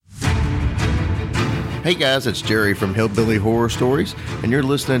Hey guys, it's Jerry from Hillbilly Horror Stories, and you're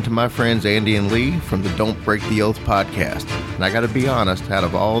listening to my friends Andy and Lee from the Don't Break the Oath podcast. And I gotta be honest, out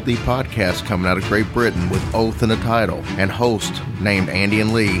of all the podcasts coming out of Great Britain with Oath in the title and host named Andy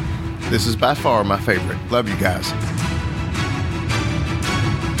and Lee, this is by far my favorite. Love you guys.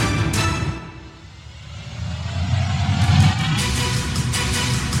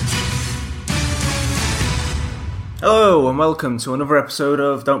 Hello and welcome to another episode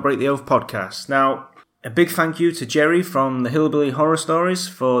of Don't Break the Oath podcast. Now, a big thank you to Jerry from the Hillbilly Horror Stories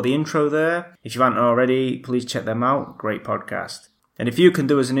for the intro there. If you haven't already, please check them out. Great podcast. And if you can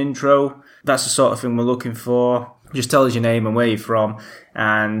do us an intro, that's the sort of thing we're looking for. Just tell us your name and where you're from,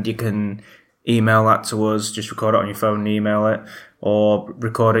 and you can email that to us. Just record it on your phone and email it, or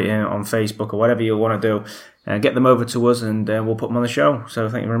record it on Facebook or whatever you want to do. And get them over to us and we'll put them on the show. So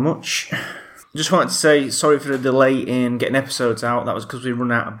thank you very much. Just wanted to say sorry for the delay in getting episodes out. That was because we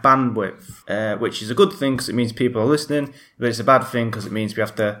run out of bandwidth, which is a good thing because it means people are listening, but it's a bad thing because it means we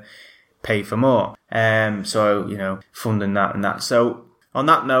have to pay for more. So, you know, funding that and that. So, on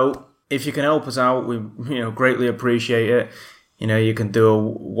that note, if you can help us out, we greatly appreciate it. You know, you can do a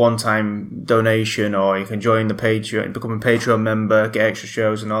one-time donation, or you can join the Patreon, become a Patreon member, get extra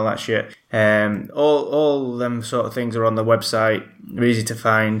shows and all that shit. All them sort of things are on the website. They're easy to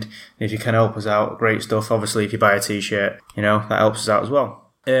find. If you can help us out, great stuff. Obviously, if you buy a t-shirt, that helps us out as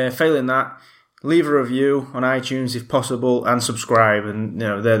well. Failing that, leave a review on iTunes if possible, and subscribe. And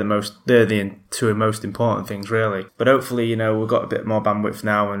they're the two most important things, really. But hopefully, we've got a bit more bandwidth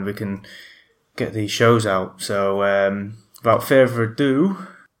now, and we can get these shows out. So, without further ado,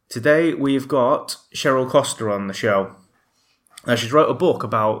 today we've got Cheryl Costa on the show. Now, she's wrote a book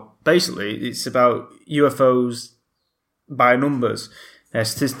it's about UFOs by numbers,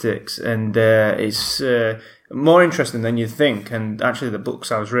 statistics, and it's more interesting than you'd think, and actually the book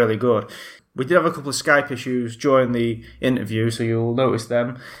sounds really good. We did have a couple of Skype issues during the interview, so you'll notice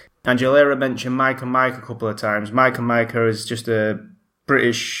them. And you'll hear her mention Mike and Mike a couple of times. Mike and Mike is just a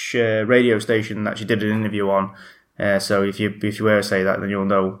British radio station that she did an interview on. So if you hear her say that, then you'll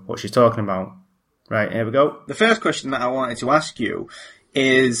know what she's talking about. Right, here we go. The first question that I wanted to ask you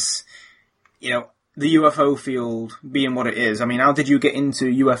is, the UFO field being what it is. I mean, how did you get into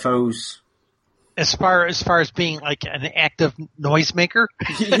UFOs? As far as being like an active noisemaker?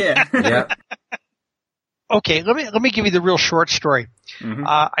 Yeah. Okay, let me give you the real short story. Mm-hmm.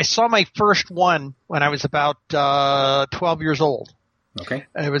 I saw my first one when I was about 12 years old. Okay.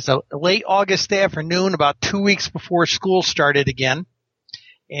 It was a late August afternoon, about 2 weeks before school started again.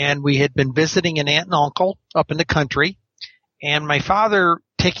 And we had been visiting an aunt and uncle up in the country. And my father,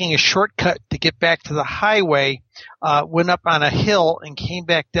 taking a shortcut to get back to the highway, went up on a hill and came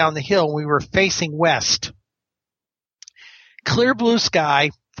back down the hill. We were facing west. Clear blue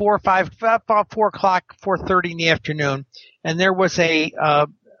sky, 4:30 in the afternoon. And there was a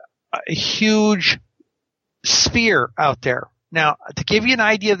huge sphere out there. Now, to give you an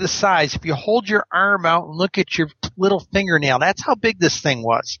idea of the size, if you hold your arm out and look at your little fingernail, that's how big this thing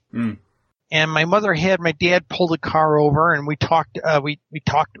was. Mm. And my mother had my dad pull the car over, and we talked.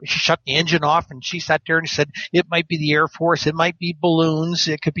 She shut the engine off, and she sat there and said, "It might be the Air Force, it might be balloons,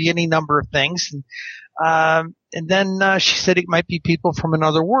 it could be any number of things." And then she said it might be people from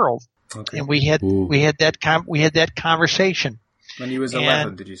another world. Okay. And we had that conversation. When he was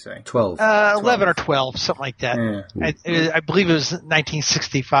 11, did you say? 12. 11 or 12, something like that. Yeah. I believe it was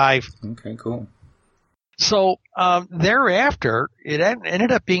 1965. Okay, cool. So thereafter, it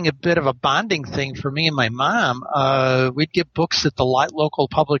ended up being a bit of a bonding thing for me and my mom. We'd get books at the local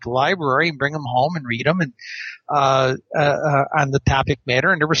public library and bring them home and read them, and on the topic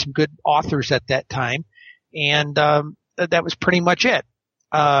matter. And there were some good authors at that time, and that was pretty much it.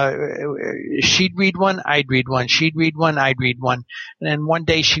 She'd read one, I'd read one. She'd read one, I'd read one. And then one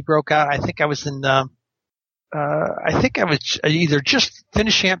day she broke out. I think I was either just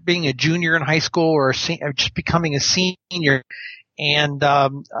finishing up being a junior in high school or just becoming a senior. And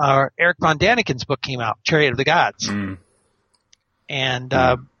Eric Von Daniken's book came out, Chariot of the Gods. Mm. And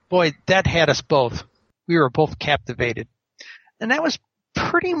boy, that had us both. We were both captivated. And that was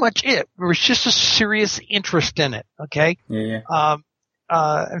pretty much it. There was just a serious interest in it. Okay. Yeah.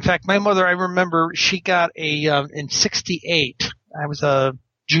 In fact, my mother, I remember she got in 68, I was a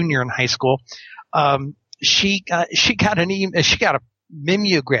junior in high school. She got a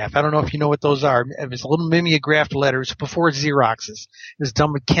mimeograph. I don't know if you know what those are. It was little mimeographed letters before Xeroxes. It was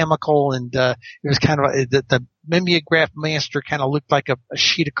done with chemical, and it was kind of the mimeograph master kind of looked like a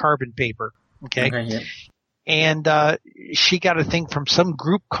sheet of carbon paper. Okay. Yeah. And she got a thing from some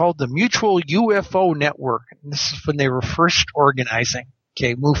group called the Mutual UFO Network. And this is when they were first organizing.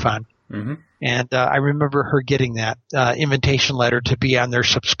 Okay, MUFON. Mm-hmm. And I remember her getting that invitation letter to be on their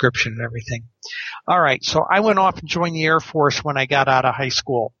subscription and everything. All right, so I went off and joined the Air Force when I got out of high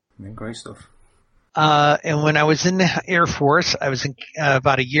school. Great stuff. And when I was in the Air Force, I was in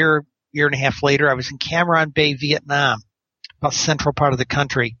about a year and a half later, I was in Cam Ranh Bay, Vietnam, about the central part of the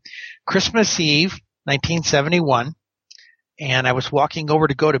country. Christmas Eve, 1971, and I was walking over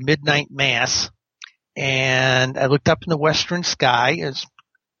to go to midnight mass, and I looked up in the western sky, as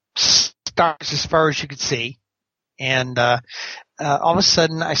stars as far as you could see, and all of a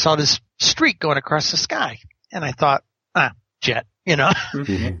sudden I saw this streak going across the sky, and I thought, jet,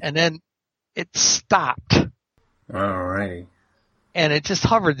 Mm-hmm. and then it stopped. All right. And it just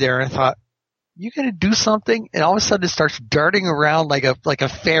hovered there, and I thought, you gonna do something? And all of a sudden it starts darting around like a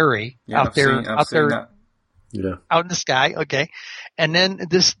fairy out there in the sky. Okay. And then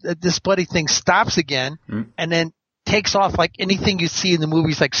this bloody thing stops again and then takes off like anything you see in the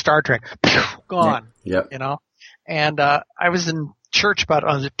movies like Star Trek. Gone. Yeah. And I was in church about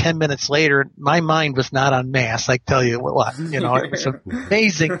 10 minutes later. My mind was not on mass, I tell you what. It was an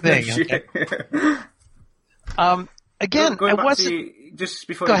amazing thing. Okay? Again, going I wasn't. Just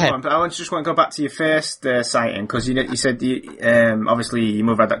before go you ahead. go on, I just want to go back to your first sighting, because you said obviously your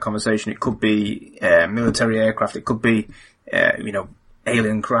mother had that conversation. It could be military aircraft, it could be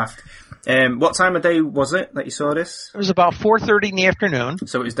alien craft. What time of day was it that you saw this? It was about 4:30 in the afternoon.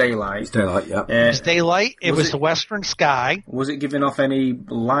 So it was daylight. It's daylight, yeah. It was daylight. It was the western sky. Was it giving off any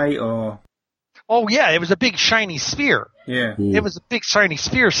light or? Oh yeah, it was a big shiny sphere. Yeah. It was a big shiny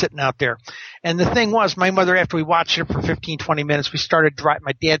sphere sitting out there. And the thing was, my mother, after we watched it for 15, 20 minutes, we started driving.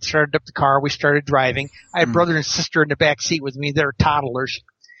 My dad started up the car. We started driving. I had brother and sister in the back seat with me. They're toddlers.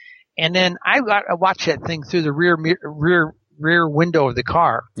 And then I watched that thing through the rear window of the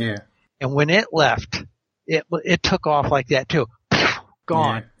car. Yeah. And when it left, it took off like that too.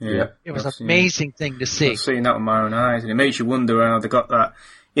 Gone. Yeah. It was an amazing thing to see. I've seen that with my own eyes, and it makes you wonder how they got that.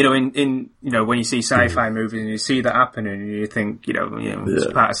 In when you see sci-fi movies and you see that happening, and you think, it's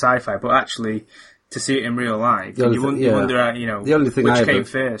part of sci-fi, but actually to see it in real life, you wonder how, the only thing which came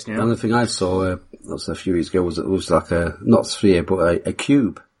first. The only thing I saw, that was a few years ago, was like a not sphere, but a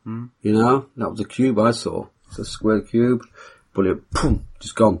cube. That was a cube I saw. It's a square cube, but it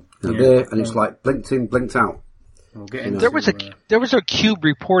just gone. There, and it's like blinked in, blinked out. There was a cube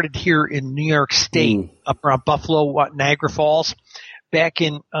reported here in New York State, up around Buffalo, Niagara Falls. Back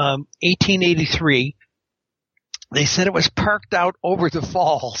in 1883, they said it was parked out over the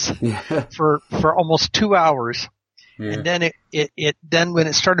falls for almost 2 hours, and then it then when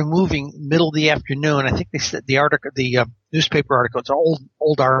it started moving middle of the afternoon, I think they said the newspaper article, it's an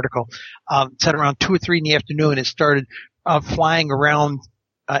old article, said around 2 or 3 in the afternoon it started flying around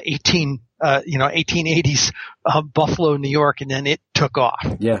 1880s Buffalo, New York, and then it took off.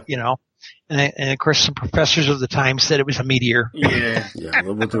 And of course, some professors of the time said it was a meteor. Yeah,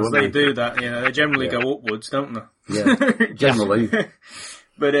 they do that. They generally go upwards, don't they? Yeah, generally.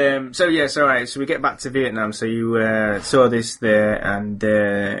 But so all right. So we get back to Vietnam. So you saw this there, and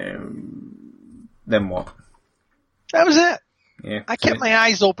then what? That was it. Yeah, I kept my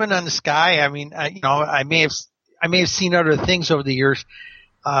eyes open on the sky. I mean, I may have seen other things over the years.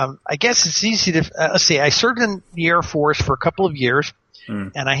 I guess it's easy to let's see. I served in the Air Force for a couple of years.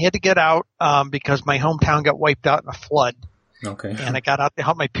 And I had to get out because my hometown got wiped out in a flood. Okay. And I got out to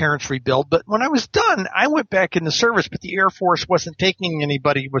help my parents rebuild. But when I was done, I went back in the service, but the Air Force wasn't taking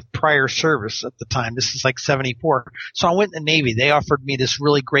anybody with prior service at the time. This is like 74. So I went in the Navy. They offered me this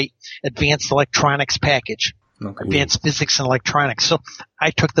really great advanced electronics package, advanced physics and electronics. So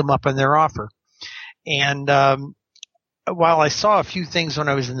I took them up on their offer. And while I saw a few things when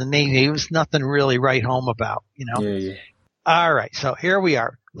I was in the Navy, it was nothing really write home about, Yeah. All right, so here we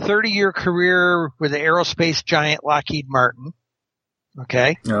are. 30-year career with the aerospace giant Lockheed Martin.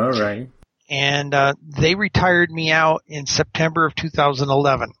 Okay? All right. And they retired me out in September of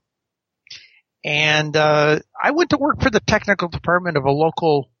 2011. And I went to work for the technical department of a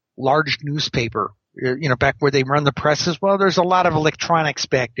local large newspaper, back where they run the presses. Well, there's a lot of electronics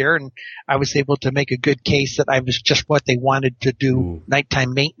back there, and I was able to make a good case that I was just what they wanted to do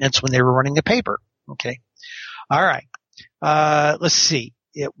nighttime maintenance when they were running the paper. Okay? All right. Let's see.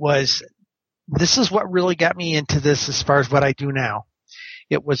 This is what really got me into this as far as what I do now.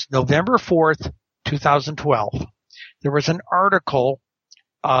 It was November 4th, 2012. There was an article,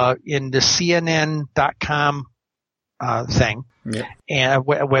 in the CNN.com, thing. Yeah. And a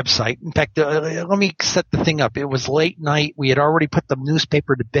website. In fact, let me set the thing up. It was late night. We had already put the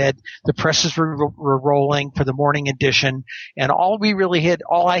newspaper to bed. The presses were rolling for the morning edition. And all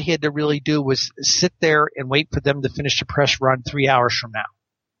I had to really do was sit there and wait for them to finish the press run 3 hours from now.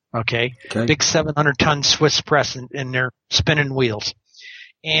 Okay. Big 700-ton Swiss press, and they're spinning wheels.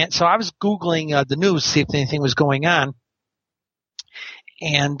 And so I was Googling the news to see if anything was going on.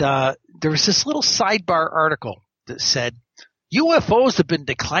 And there was this little sidebar article that said, UFOs have been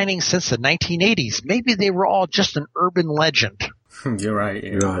declining since the 1980s. Maybe they were all just an urban legend. You're right. Yeah.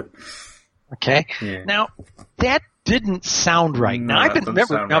 You're right. Okay. Yeah. Now, that didn't sound right. No, now, I've been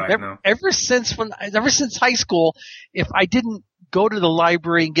no. ever since high school, if I didn't go to the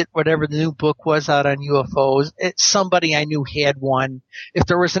library and get whatever the new book was out on UFOs, somebody I knew had one. If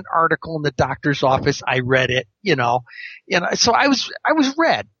there was an article in the doctor's office, I read it, so I was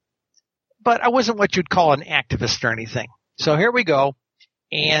read, but I wasn't what you'd call an activist or anything. So here we go.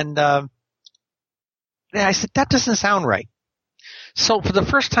 And, I said, that doesn't sound right. So for the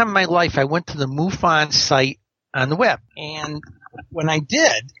first time in my life, I went to the MUFON site on the web. And when I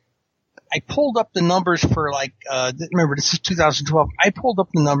did, I pulled up the numbers for remember, this is 2012. I pulled up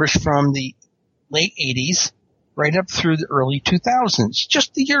the numbers from the late 80s right up through the early 2000s.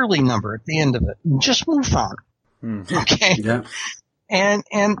 Just the yearly number at the end of it. Just MUFON. Okay. Yeah. And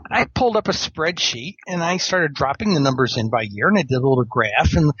I pulled up a spreadsheet and I started dropping the numbers in by year, and I did a little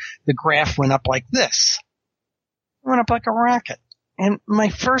graph, and the graph went up like this. It went up like a rocket. And my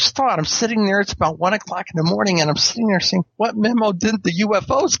first thought, I'm sitting there, it's about 1 o'clock in the morning, and I'm sitting there saying, what memo didn't the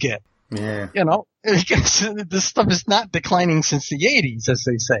UFOs get? Yeah. This stuff is not declining since the 80s, as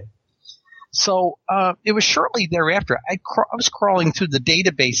they say. So it was shortly thereafter. I was crawling through the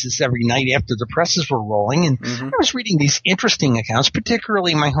databases every night after the presses were rolling, and I was reading these interesting accounts,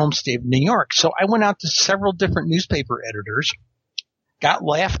 particularly in my home state of New York. So I went out to several different newspaper editors, got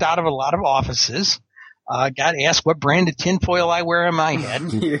laughed out of a lot of offices, got asked what brand of tinfoil I wear on my head,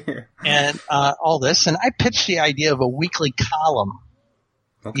 and all this. And I pitched the idea of a weekly column.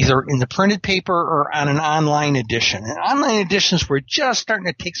 Okay. Either in the printed paper or on an online edition. And online editions were just starting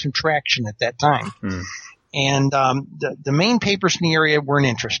to take some traction at that time. And the main papers in the area weren't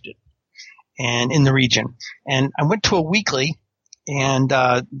interested, and in the region. And I went to a weekly, and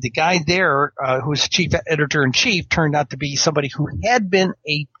the guy there who was chief editor-in-chief turned out to be somebody who had been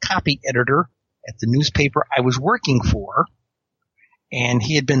a copy editor at the newspaper I was working for. And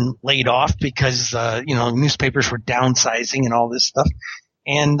he had been laid off because newspapers were downsizing and all this stuff.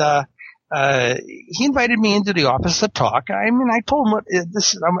 And he invited me into the office to talk. I told him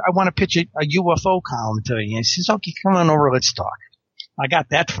I want to pitch a UFO column to you. And he says, okay, come on over, let's talk. I got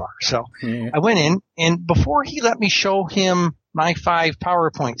that far. So I went in, and before he let me show him my 5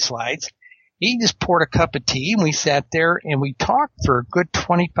 PowerPoint slides, he just poured a cup of tea, and we sat there and we talked for a good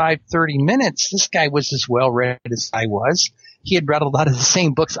 25, 30 minutes. This guy was as well read as I was. He had read a lot of the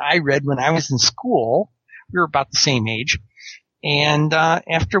same books I read when I was in school. We were about the same age. And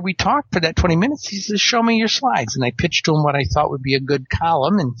after we talked for that 20 minutes, he says, show me your slides. And I pitched to him what I thought would be a good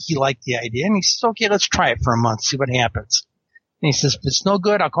column, and he liked the idea. And he says, okay, let's try it for a month, see what happens. And he says, if it's no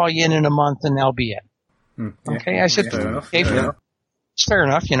good, I'll call you in a month, and that'll be it. Okay, I said, okay, it's fair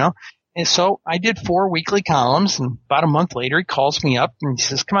enough, And so I did 4 weekly columns, and about a month later, he calls me up, and he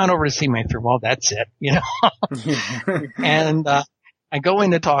says, come on over to see me. I said, well, that's it, And I go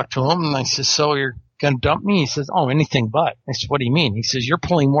in to talk to him, and I said, so you're going to dump me? He says, oh, anything but. I said, what do you mean? He says, you're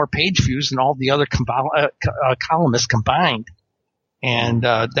pulling more page views than all the other columnists combined. And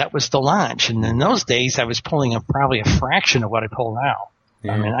that was the launch. And in those days, I was pulling probably a fraction of what I pull now.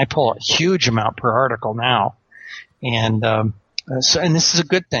 Yeah. I pull a huge amount per article now. And and this is a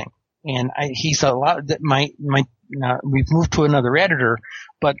good thing. And he's a lot that we've moved to another editor,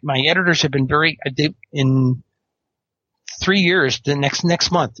 but my editors have been in 3 years, the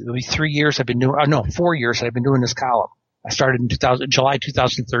next month, it'll be 3 years I've been doing, 4 years I've been doing this column. I started in July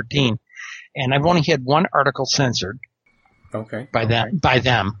 2013, and I've only had 1 article censored. Okay. By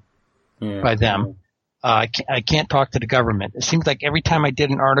them. I can't talk to the government. It seems like every time I did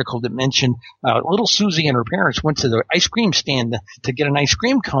an article that mentioned little Susie and her parents went to the ice cream stand to get an ice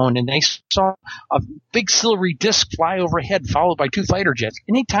cream cone, and they saw a big silvery disc fly overhead followed by 2 fighter jets.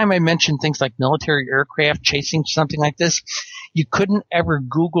 Anytime I mentioned things like military aircraft chasing something like this, you couldn't ever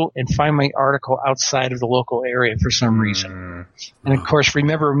Google and find my article outside of the local area for some reason. And of course,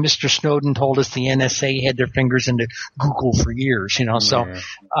 remember Mr. Snowden told us the NSA had their fingers into Google for years, So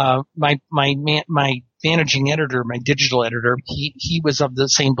my managing editor, my digital editor, he was of the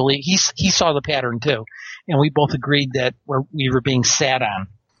same belief. He saw the pattern too, and we both agreed that we were being sat on.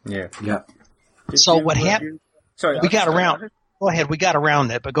 Yeah. So what happened? Sorry, we got around. Go ahead. We got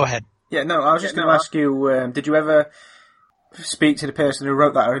around it, but go ahead. Yeah, no, I was just going to ask you, did you ever speak to the person who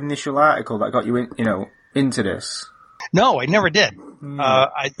wrote that initial article that got you into this? No, I never did.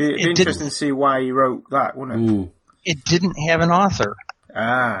 It'd be interesting to see why he wrote that, wouldn't it? It didn't have an author.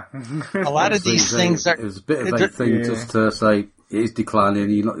 Ah. A lot of these things are... It was a bit of a thing just to say, it is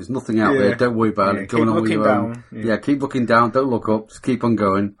declining, there's nothing out there, don't worry about it, go on with your own. Yeah, keep looking down, don't look up, just keep on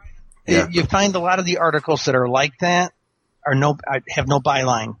going. Yeah. You find a lot of the articles that are like that have no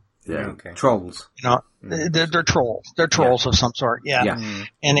byline. Yeah, trolls. You know, they're trolls. They're trolls of some sort. Yeah.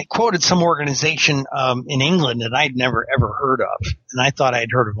 And it quoted some organization in England that I'd never ever heard of, and I thought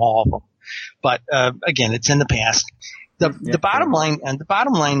I'd heard of all of them. But again, it's in the past. The bottom line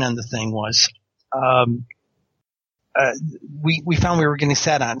on the thing was, we found we were getting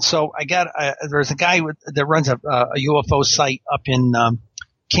sat on. So I got there's a guy that runs a UFO site up in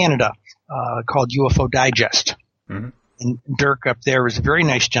Canada called UFO Digest. Mm-hmm. And Dirk up there is a very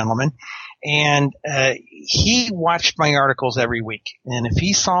nice gentleman, and he watched my articles every week. And if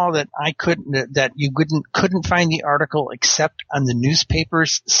he saw that you couldn't find the article except on the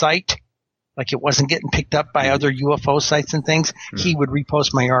newspaper's site, like it wasn't getting picked up by other UFO sites and things, he would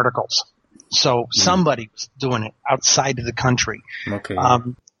repost my articles. So somebody was doing it outside of the country. Okay.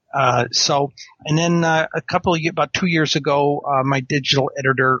 And then about 2 years ago, my digital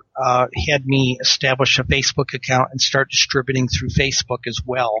editor had me establish a Facebook account and start distributing through Facebook as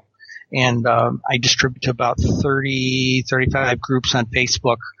well. And I distribute to about 35 groups on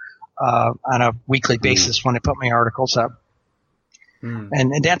Facebook on a weekly basis when I put my articles up.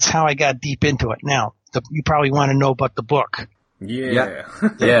 And that's how I got deep into it. Now, you probably want to know about the book. Yeah,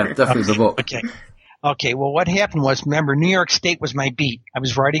 definitely the book. Okay, well, what happened was, remember, New York State was my beat. I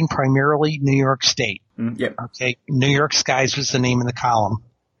was writing primarily New York State. Yep. Okay, New York Skies was the name of the column.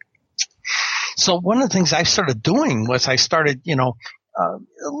 So one of the things I started doing was I started,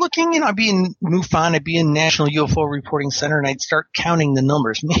 looking, I'd be in MUFON, I'd be in National UFO Reporting Center, and I'd start counting the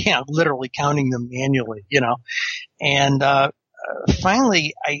numbers. Man, literally counting them manually, And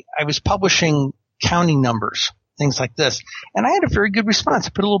finally, I was publishing counting numbers. Things like this. And I had a very good response. I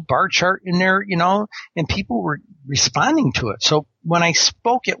put a little bar chart in there, and people were responding to it. So when I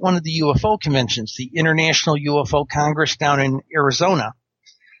spoke at one of the UFO conventions, the International UFO Congress down in Arizona,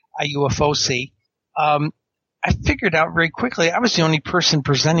 IUFOC, I figured out very quickly I was the only person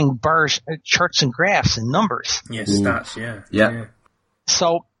presenting bars, charts and graphs and numbers. Yeah, stats, yeah.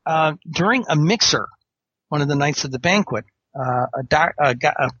 So during a mixer, one of the nights of the banquet,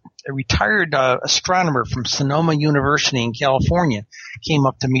 a retired astronomer from Sonoma University in California came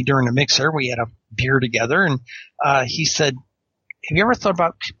up to me during a mixer. We had a beer together, and he said, "Have you ever thought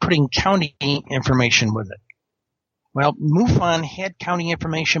about putting counting information with it?" Well, MUFON had counting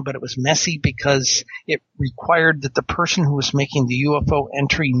information, but it was messy because it required that the person who was making the UFO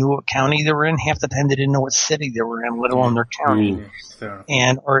entry knew what county they were in. Half the time they didn't know what city they were in, let alone their county.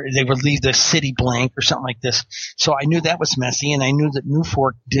 Or they would leave the city blank or something like this. So I knew that was messy, and I knew that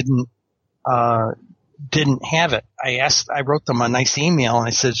Newfork didn't have it. I wrote them a nice email, and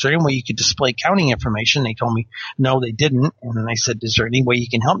I said, "Is there any way you could display counting information?" They told me, no, they didn't. And then I said, "Is there any way you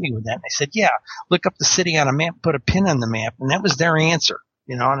can help me with that?" And I said, "Yeah, look up the city on a map, put a pin on the map." And that was their answer,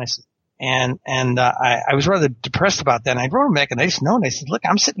 And I said, I was rather depressed about that. And I wrote them back a nice note, and I said, "Look,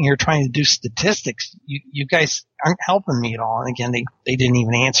 I'm sitting here trying to do statistics. You guys aren't helping me at all." And again, they didn't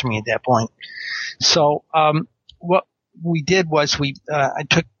even answer me at that point. So, what we did was I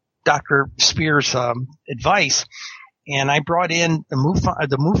took Dr. Spear's advice, and I brought in the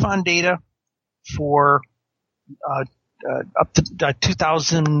MUFON data for up to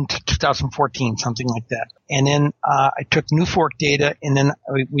 2000 to 2014, something like that. And then I took Newfork data, and then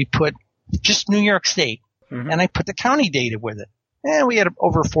we put just New York State, and I put the county data with it. And we had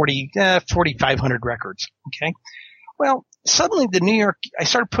over 4,500 records. Okay. Well, suddenly I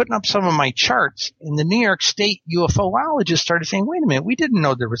started putting up some of my charts, and the New York State UFOologists started saying, "Wait a minute, we didn't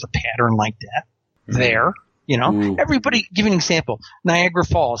know there was a pattern like that there." Everybody, give an example. Niagara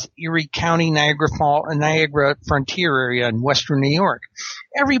Falls, Erie County, Niagara Frontier area in western New York.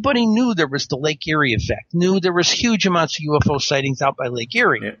 Everybody knew there was the Lake Erie effect, knew there was huge amounts of UFO sightings out by Lake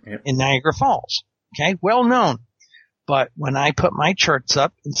Erie in Niagara Falls. Okay, well known. But when I put my charts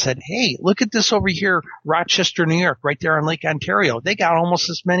up and said, "Hey, look at this over here, Rochester, New York, right there on Lake Ontario," they got almost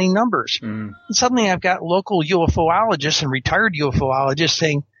as many numbers. And suddenly I've got local UFOologists and retired UFOologists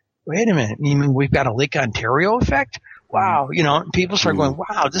saying, "Wait a minute, you mean we've got a Lake Ontario effect? Wow." And people start going,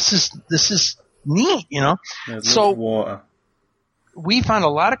 "Wow, this is neat," So water. We found a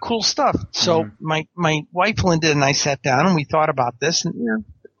lot of cool stuff. So my wife Linda and I sat down and we thought about this, and we were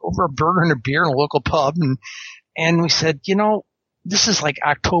over a burger and a beer in a local pub, and we said, this is like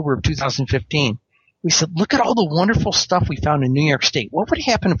October of 2015. We said, look at all the wonderful stuff we found in New York State. What would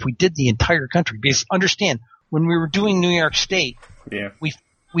happen if we did the entire country? Because understand, when we were doing New York State,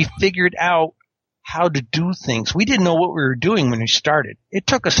 we figured out how to do things. We didn't know what we were doing when we started. It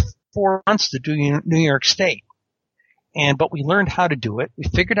took us 4 months to do New York State. But we learned how to do it. We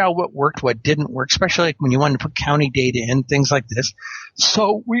figured out what worked, what didn't work, especially like when you wanted to put county data in, things like this.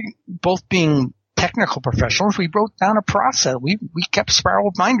 So we, both being technical professionals, we wrote down a process. We kept a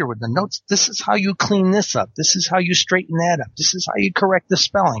spiral binder with the notes. This is how you clean this up. This is how you straighten that up. This is how you correct the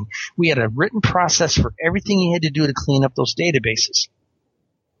spelling. We had a written process for everything you had to do to clean up those databases.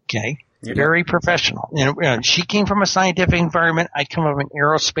 Okay? Yeah. Very professional. She came from a scientific environment. I come from an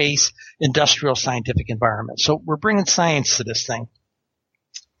aerospace, industrial scientific environment. So we're bringing science to this thing.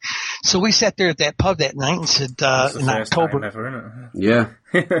 So we sat there at that pub that night and said, in October. Ever, yeah.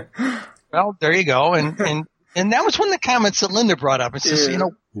 Well, there you go. And that was one of the comments that Linda brought up. It says,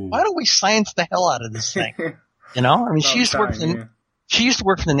 why don't we science the hell out of this thing? She used to work She used to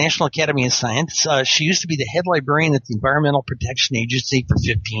work for the National Academy of Science. She used to be the head librarian at the Environmental Protection Agency for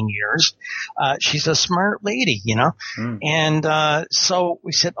 15 years. She's a smart lady, And so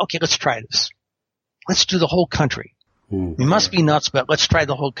we said, okay, let's try this. Let's do the whole country. We must be nuts, but let's try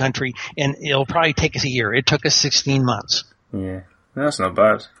the whole country, and it'll probably take us a year. It took us 16 months. Yeah, that's not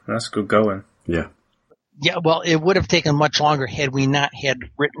bad. That's good going. Yeah. Yeah, well, it would have taken much longer had we not had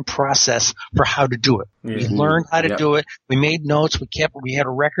written process for how to do it. Yeah. We learned how to do it. We made notes. We had a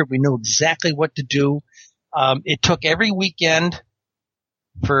record. We knew exactly what to do. It took every weekend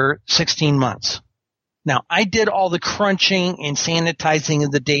for 16 months. Now, I did all the crunching and sanitizing of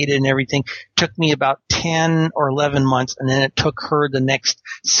the data and everything. It took me about 10 or 11 months, and then it took her the next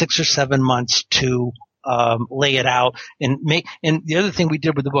 6 or 7 months to lay it out and the other thing we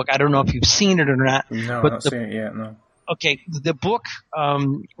did with the book, I don't know if you've seen it or not. No, I've not seen it yet, no. Okay, the book,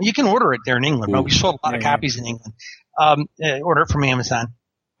 you can order it there in England. Right? We sold a lot of copies in England. Order it from Amazon.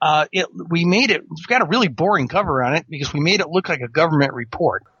 We made it, we've got a really boring cover on it because we made it look like a government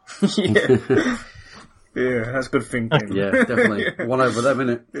report. Yeah, that's good thinking. Yeah, definitely. One over them,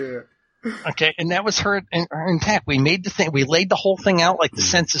 innit? Yeah. Okay, and that was her intact. We made the thing, we laid the whole thing out like the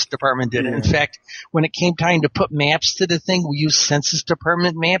Census Department did. In fact, when it came time to put maps to the thing, we used Census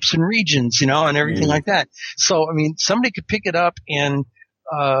Department maps and regions, and everything like that. So, somebody could pick it up and,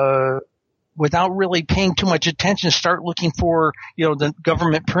 without really paying too much attention, start looking for, the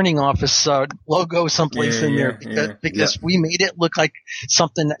government printing office, logo someplace in there because we made it look like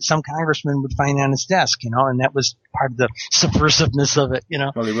something that some congressman would find on his desk, and that was part of the subversiveness of it,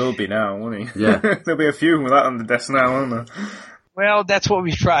 Well, he will be now, won't he? Yeah. There'll be a few with that on the desk now, won't there? Well, that's what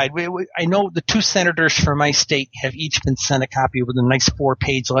we tried. I know the 2 senators from my state have each been sent a copy with a nice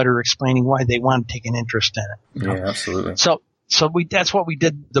 4-page letter explaining why they want to take an interest in it. Yeah, absolutely. So that's what we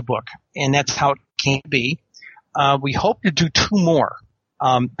did with the book, and that's how it came to be. We hope to do 2 more,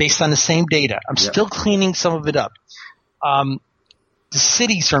 based on the same data. I'm still cleaning some of it up. The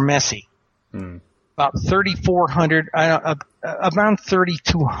cities are messy. About 3,400, around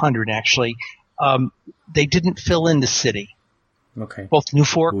 3,200 actually. They didn't fill in the city. Okay. Both New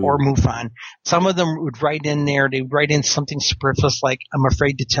Fork or MUFON. Some of them would write in there, they would write in something superfluous like, I'm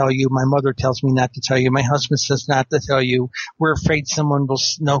afraid to tell you, my mother tells me not to tell you, my husband says not to tell you, we're afraid someone will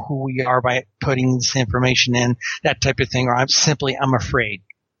know who we are by putting this information in, that type of thing, or I'm afraid.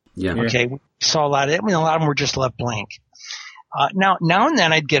 Yeah. Okay, we saw a lot of it. A lot of them were just left blank. Now and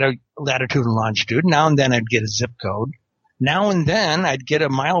then I'd get a latitude and longitude, now and then I'd get a zip code. Now and then, I'd get a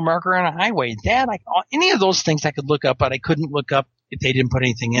mile marker on a highway. Any of those things I could look up, but I couldn't look up if they didn't put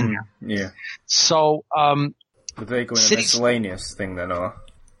anything in there. Yeah. So, Did they go in a miscellaneous thing then, or?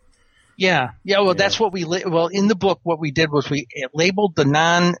 Yeah. Well, that's what in the book, what we did was we labeled the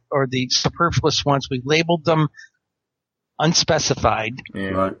the superfluous ones. We labeled them unspecified. Yeah.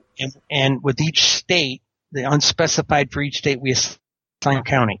 Right. And with each state, the unspecified for each state, we assign a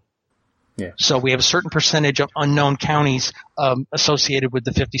county. Yeah. So we have a certain percentage of unknown counties associated with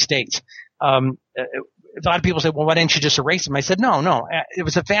the 50 states. A lot of people say, well, why didn't you just erase them? I said, no. It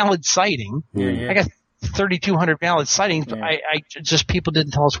was a valid citing. Yeah. I got 3,200 valid sightings, but I just people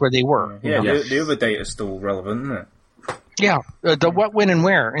didn't tell us where they were. Yeah, the other data is still relevant, isn't it? Yeah, the what, when, and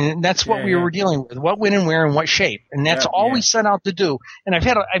where, and that's what we were dealing with. What, when, and where, and what shape, and that's all we set out to do. And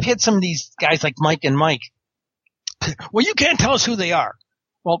I've had some of these guys like Mike. Well, you can't tell us who they are.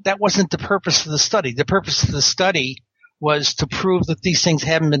 Well, that wasn't the purpose of the study. The purpose of the study was to prove that these things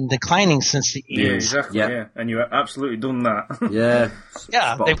haven't been declining since the 80s. Yeah, exactly. Yeah. And you have absolutely done that. Yeah,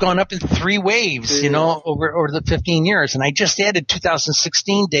 they've gone up in 3 waves, over the 15 years. And I just added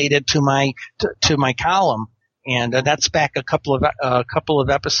 2016 data to my column, and that's back a couple of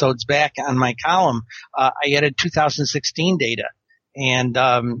episodes back on my column. I added 2016 data, and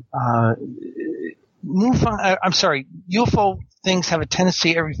UFO things have a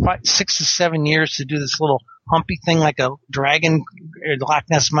tendency every 6 to 7 years to do this little humpy thing like a dragon, Loch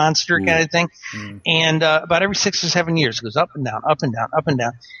Ness monster kind of thing. And about every 6 or 7 years it goes up and down, up and down, up and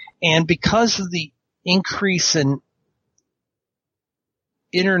down. And because of the increase in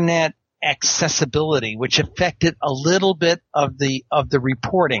internet accessibility, which affected a little bit of the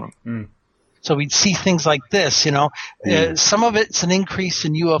reporting. So we'd see things like this, some of it's an increase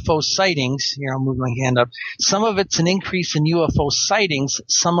in UFO sightings. Here, I'll move my hand up. Some of it's an increase in UFO sightings.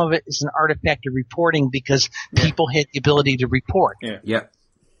 Some of it is an artifact of reporting because people had the ability to report. Yeah.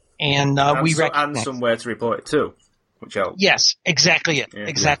 And somewhere to report it too, which helped. Yes, exactly it.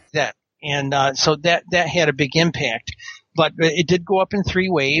 Exactly that. And so that had a big impact. But it did go up in 3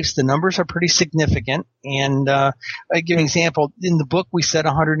 waves. The numbers are pretty significant. And I give an example. In the book, we said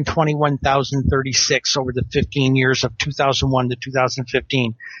 121,036 over the 15 years of 2001 to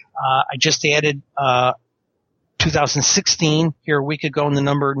 2015. I just added 2016 here a week ago, and the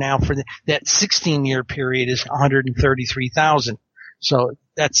number now for that 16-year period is 133,000. So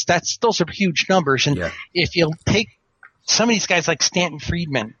those are huge numbers. And if you take some of these guys like Stanton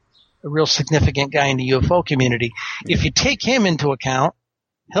Friedman, a real significant guy in the UFO community, if you take him into account,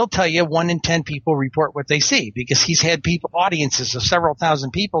 he'll tell you 1 in 10 people report what they see, because he's had audiences of several thousand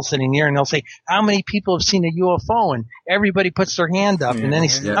people sitting here, and they'll say, how many people have seen a UFO? And everybody puts their hand up, and then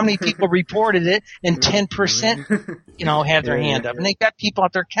how many people reported it, and 10%, have their hand up. And they got people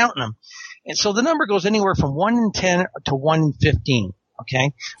out there counting them. And so the number goes anywhere from 1 in 10 to 1 in 15,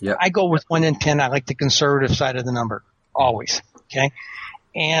 okay? Yeah. I go with 1 in 10. I like the conservative side of the number, always, okay?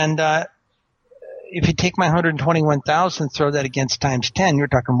 And if you take my 121,000, throw that against times 10, you're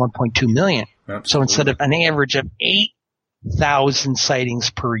talking 1.2 million. Absolutely. So instead of an average of 8,000 sightings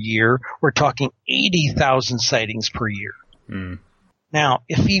per year, we're talking 80,000 sightings per year. Now,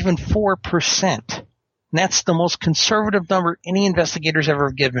 if even 4%, and that's the most conservative number any investigator's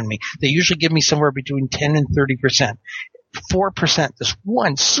ever given me. They usually give me somewhere between 10 and 30%. 4%, this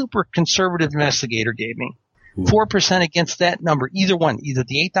one super conservative investigator gave me. 4% against that number, either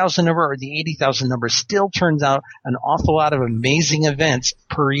the 8,000 number or the 80,000 number, still turns out an awful lot of amazing events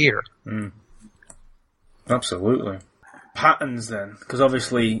per year. Absolutely. Patterns then, because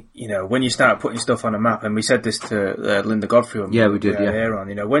obviously, when you start putting stuff on a map, and we said this to Linda Godfrey, we did,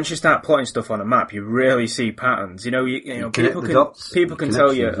 once you start plotting stuff on a map, you really see patterns. People can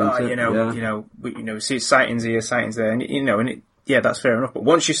tell you, we see sightings here, sightings there, and that's fair enough. But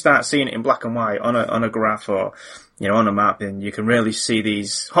once you start seeing it in black and white on a graph or on a map, then you can really see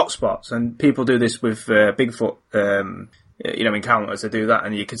these hotspots. And people do this with Bigfoot, encounters. They do that,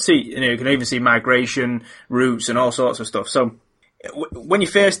 and you can see, you can even see migration routes and all sorts of stuff. So when you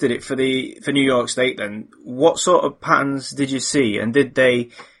first did it for New York State, then what sort of patterns did you see, and did they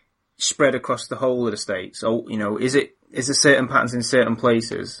spread across the whole of the state? So is there certain patterns in certain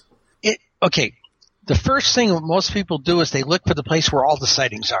places? Okay. The first thing most people do is they look for the place where all the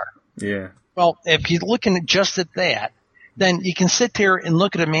sightings are. Yeah. Well, if you're looking just at that, then you can sit there and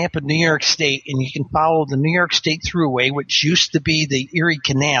look at a map of New York State, and you can follow the New York State Thruway, which used to be the Erie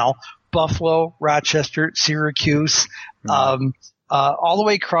Canal, Buffalo, Rochester, Syracuse, all the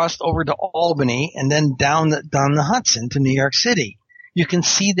way across over to Albany, and then down the Hudson to New York City. You can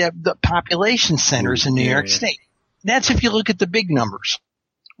see the population centers in New York State. That's if you look at the big numbers.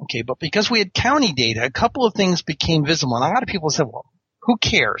 Okay, but because we had county data, a couple of things became visible. And a lot of people said, well, who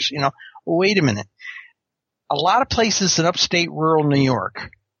cares? Well, wait a minute. A lot of places in upstate rural New York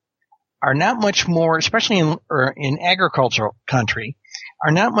are not much more, especially in agricultural country,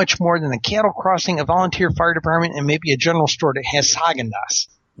 are not much more than a cattle crossing, a volunteer fire department, and maybe a general store that has Häagen-Dazs.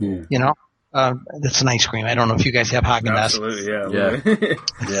 That's an ice cream. I don't know if you guys have Häagen-Dazs. Absolutely,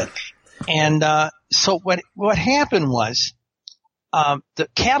 yeah. And so what happened was, the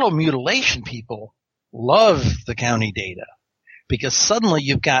cattle mutilation people love the county data, because suddenly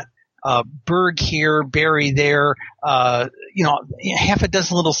you've got Berg here, Barry there, half a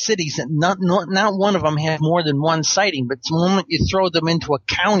dozen little cities, and not one of them have more than one sighting. But the moment you throw them into a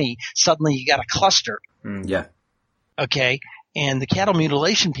county, suddenly you got a cluster. Yeah. Okay. And the cattle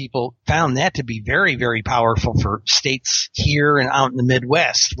mutilation people found that to be very, very powerful for states here and out in the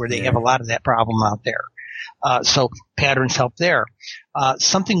Midwest, where they have a lot of that problem out there. So patterns help there.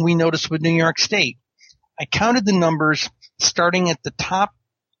 Something we noticed with New York State, I counted the numbers starting at the top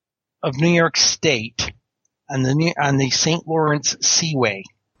of New York State on the St. Lawrence Seaway.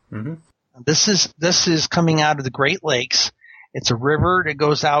 Mm-hmm. This is coming out of the Great Lakes. It's a river that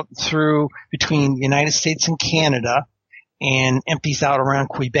goes out through between the United States and Canada and empties out around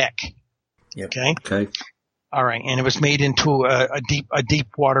Quebec. Yep. Okay. All right. And it was made into a deep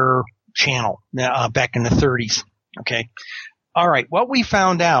water channel back in the 30s. Okay. All right. What we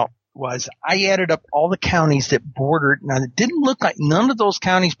found out was I added up all the counties that bordered. Now, it didn't look like none of those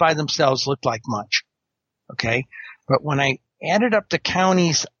counties by themselves looked like much. Okay. But when I added up the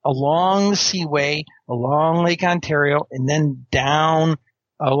counties along the Seaway, along Lake Ontario, and then down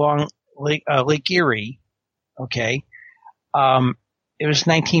along Lake Erie, okay, it was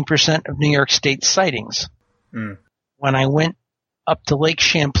 19% of New York State sightings. Mm. When I went up to Lake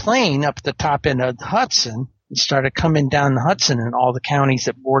Champlain, up the top end of the Hudson, and started coming down the Hudson and all the counties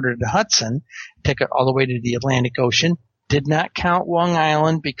that bordered the Hudson, took it all the way to the Atlantic Ocean, did not count Long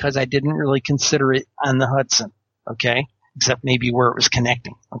Island because I didn't really consider it on the Hudson, okay, except maybe where it was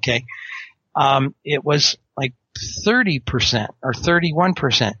connecting, okay. It was like 30% or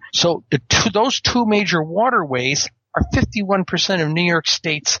 31%. So those two major waterways are 51% of New York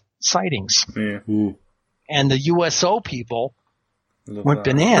State's sightings. Yeah. Mm. And the USO people went that.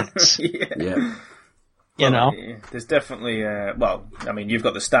 bananas. Yeah. You know? There's definitely, well, I mean, you've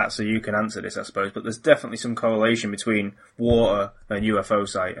got the stats, so you can answer this, I suppose, but there's definitely some correlation between water and UFO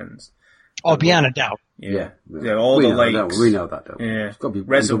sightings. Oh, beyond a doubt. Yeah. All we the know lakes. That, we know that, don't we? Yeah. It's got to be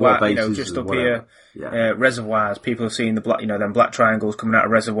Reservoir, bases just or up whatever. here, reservoirs. People have seen the black, them black triangles coming out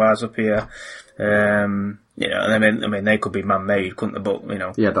of reservoirs up here. And I mean, they could be man-made, couldn't they? But,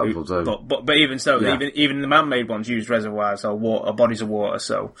 Yeah, that will do. But even so, even the man-made ones use reservoirs or water, bodies of water,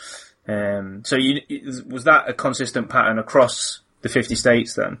 so. Was that a consistent pattern across the 50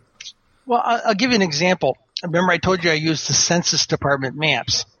 states then? Well, I'll give you an example. Remember I told you I used the Census Department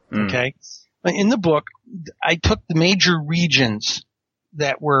maps, okay? In the book, I took the major regions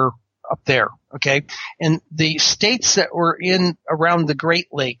that were up there, okay? And the states that were around the Great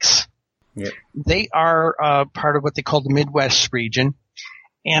Lakes, they are part of what they call the Midwest region.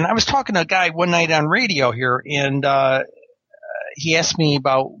 And I was talking to a guy one night on radio here, and he asked me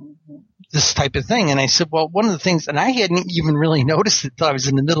about this type of thing. And I said, well, one of the things, and I hadn't even really noticed it until I was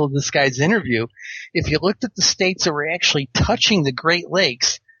in the middle of this guy's interview. If you looked at the states that were actually touching the Great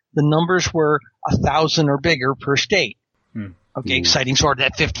Lakes, the numbers were 1,000 or bigger per state. Okay, sightings for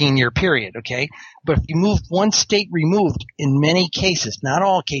that 15-year period, okay? But if you moved one state removed, in many cases, not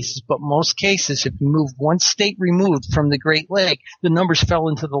all cases, but most cases, if you moved one state removed from the Great Lake, the numbers fell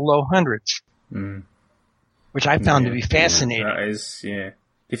into the low hundreds. Which I found to be fascinating. That is, Do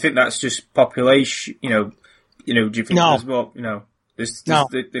you think that's just population? Do you think there's more? There's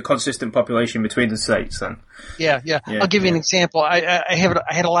the consistent population between the states. Then, yeah. I'll give you an example. I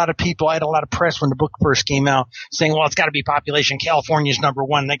had a lot of people. I had a lot of press when the book first came out saying, "Well, it's got to be population. California's number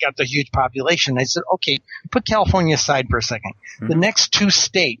one. They got the huge population." I said, "Okay, put California aside for a second. The next two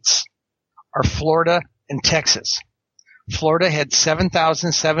states are Florida and Texas." Florida had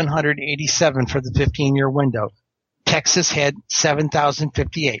 7,787 for the 15-year window. Texas had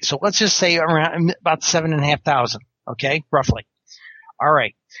 7,058. So let's just say around about 7,500. Okay, roughly. All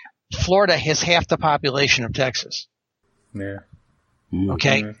right. Florida has half the population of Texas. Yeah.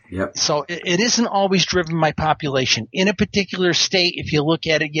 Okay. Yep. So it isn't always driven by population. In a particular state, if you look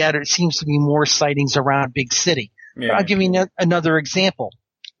at it, it seems to be more sightings around a big city. Yeah. I'll give you another example.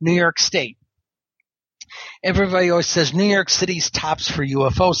 New York State. Everybody always says New York City's tops for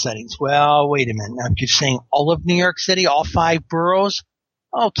UFO sightings. Well, wait a minute. Now, if you're saying all of New York City, all 5 boroughs,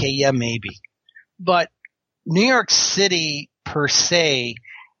 okay, yeah, maybe. But New York City, per se,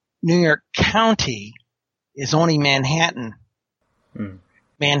 New York County is only Manhattan.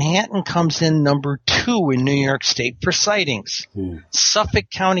 Manhattan comes in number 2 in New York State for sightings. Suffolk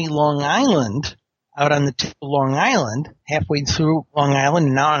County, Long Island, out on the tip of Long Island, halfway through Long Island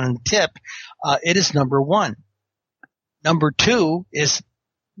and out on the tip, it is number 1. Number 2 is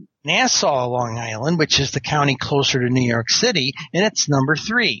Nassau, Long Island, which is the county closer to New York City, and it's number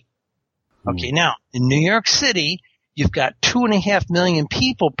 3. Okay, now, in New York City, you've got 2.5 million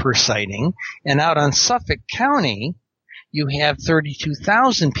people per sighting, and out on Suffolk County, you have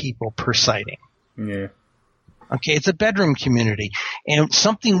 32,000 people per sighting. Yeah. Okay, it's a bedroom community. And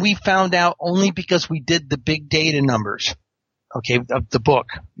something we found out only because we did the big data numbers, okay, of the book.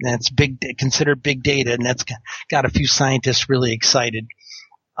 That's considered big data, and that's got a few scientists really excited.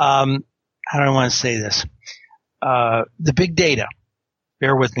 How do I want to say this? The big data.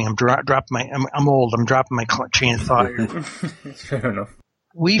 Bear with me. I'm old. I'm dropping my chain of thought here. Fair enough.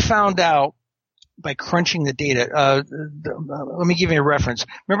 We found out by crunching the data. Let me give you a reference.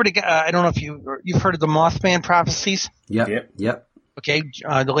 Remember I don't know if you've heard of the Mothman prophecies? Yep. Okay,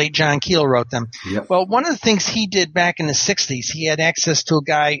 the late John Keel wrote them. Yep. Well, one of the things he did back in the 60s, he had access to a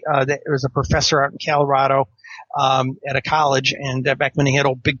guy that was a professor out in Colorado at a college, and back when he had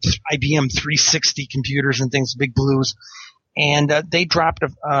old big IBM 360 computers and things, big blues. and they dropped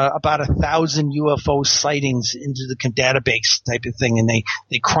about 1,000 UFO sightings into the database type of thing, and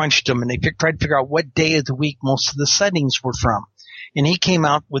they crunched them, and they tried to figure out what day of the week most of the sightings were from. And he came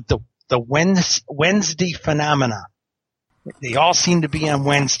out with the Wednesday phenomena. They all seem to be on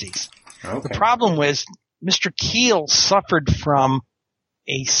Wednesdays. Okay. The problem was Mr. Keel suffered from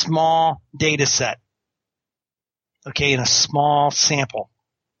a small data set, okay, in a small sample.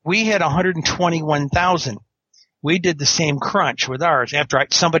 We had 121,000. We did the same crunch with ours after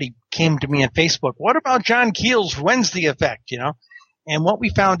somebody came to me on Facebook. What about John Keel's Wednesday effect, And what we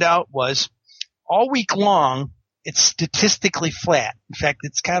found out was all week long, it's statistically flat. In fact,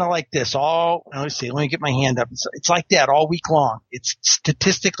 it's kind of like this. Let me get my hand up. It's like that all week long. It's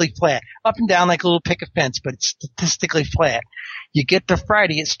statistically flat. Up and down like a little picket fence, but it's statistically flat. You get to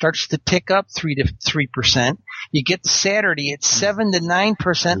Friday, it starts to tick up 3%. You get to Saturday, it's 7 to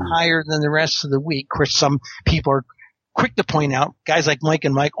 9% higher than the rest of the week. Of course, some people are quick to point out, guys like Mike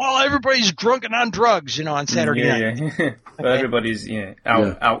and Mike, everybody's drunk and on drugs, on Saturday night. Yeah. Okay. Well, everybody's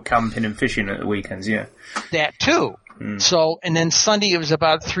out camping and fishing at the weekends, yeah. That too. So, and then Sunday it was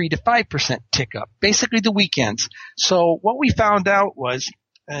about 3 to 5% tick up, basically the weekends. So what we found out was,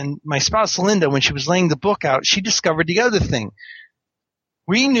 and my spouse Linda, when she was laying the book out, she discovered the other thing.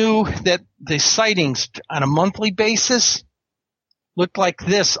 We knew that the sightings on a monthly basis looked like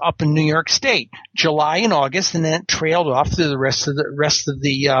this up in New York State, July and August, and then it trailed off through the rest of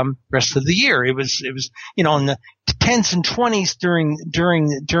the year. It was in the 10s and 20s during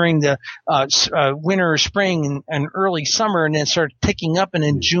the winter, spring, and early summer, and then started ticking up, and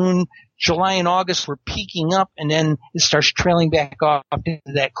in June, July, and August were peaking up, and then it starts trailing back off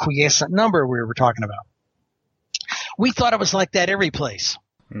into that quiescent number we were talking about. We thought it was like that every place,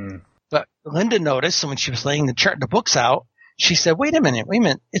 but Linda noticed, and when she was laying the books out, she said, wait a minute.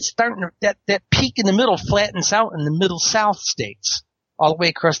 It's starting to, that peak in the middle flattens out in the middle South states all the way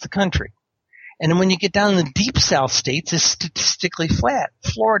across the country. And then when you get down in the deep South states, it's statistically flat.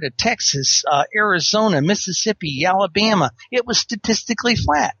 Florida, Texas, Arizona, Mississippi, Alabama, it was statistically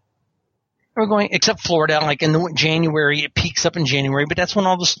flat. We're going, except Florida, like in January, it peaks up in January, but that's when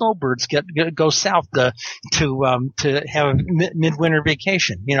all the snowbirds go south to have a midwinter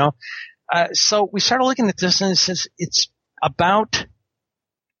vacation, So we started looking at this, and it says it's about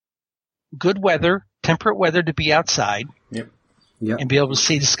good weather, temperate weather to be outside and be able to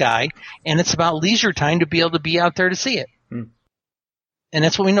see the sky. And it's about leisure time to be able to be out there to see it. And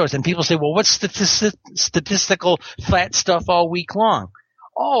that's what we noticed. And people say, well, what's statistical flat stuff all week long?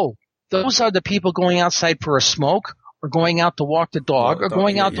 Oh, those are the people going outside for a smoke, or going out to walk the dog, or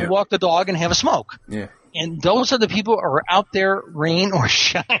going out to walk the dog and have a smoke. Yeah. And those are the people who are out there, rain or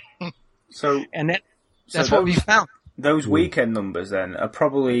shine. That's what we found. Those weekend numbers then are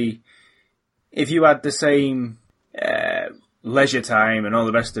probably, if you had the same leisure time and all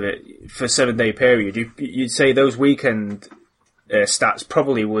the rest of it for a 7-day period, you'd say those weekend stats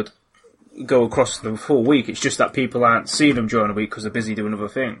probably would go across the full week. It's just that people aren't seeing them during the week because they're busy doing other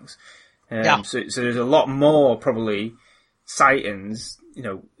things. So there's a lot more probably sightings,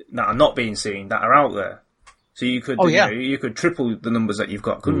 that are not being seen that are out there. So you could, you could triple the numbers that you've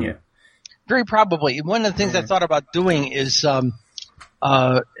got, couldn't you? Very probably. One of the things I thought about doing is, again,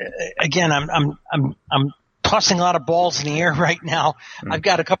 I'm tossing a lot of balls in the air right now. I've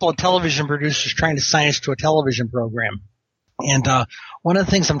got a couple of television producers trying to sign us to a television program. And one of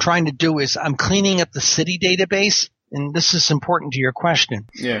the things I'm trying to do is I'm cleaning up the city database, and this is important to your question.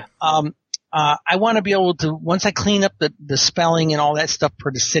 Yeah. I want to be able to, once I clean up the spelling and all that stuff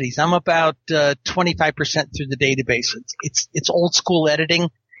for the cities, I'm about 25% through the database. It's old school editing.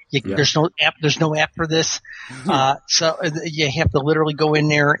 There's no app for this. So you have to literally go in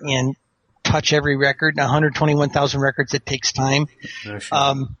there and touch every record. 121,000 records. It takes time.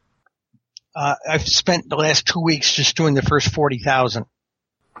 I've spent the last 2 weeks just doing the first 40,000.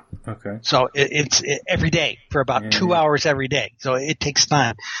 Okay. So it's every day for about 2 hours every day. So it takes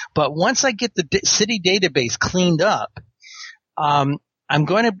time. But once I get the city database cleaned up, I'm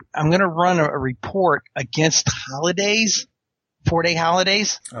going to run a report against holidays. 4-day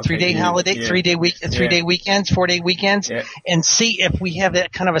holidays, 3-day holiday, 3-day weekends, 4-day weekends, and see if we have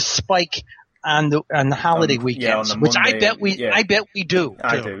that kind of a spike on the holiday weekends, which I bet we do.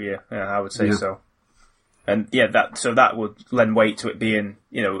 I do, yeah, I would say so. And that would lend weight to it being,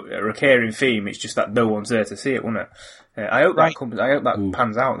 a recurring theme. It's just that no one's there to see it, wouldn't it? I hope that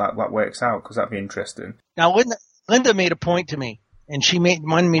pans out, that works out, because that'd be interesting. Now, Linda made a point to me. And she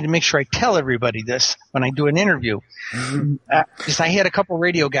wanted me to make sure I tell everybody this when I do an interview. Because I had a couple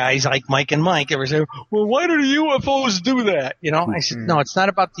radio guys like Mike and Mike ever say, well, why do the UFOs do that? I said, no, it's not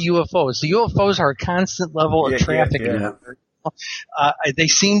about the UFOs. The UFOs are a constant level of traffic. They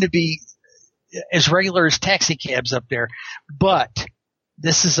seem to be as regular as taxi cabs up there. But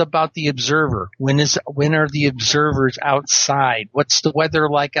this is about the observer. When are the observers outside? What's the weather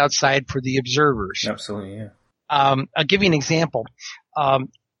like outside for the observers? Absolutely, yeah. I'll give you an example.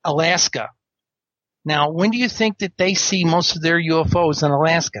 Alaska. Now, when do you think that they see most of their UFOs in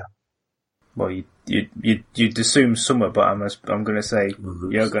Alaska? Well, you'd assume summer, but I'm going to say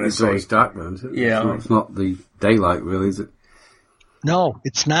you're going to say it's dark, though, isn't it? Yeah, it's not the daylight, really, is it? No,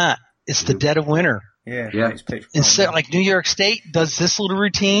 it's not. It's the dead of winter. Yeah. It's pitch black. Instead, like New York State does this little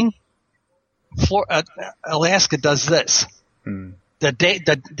routine, Alaska does this.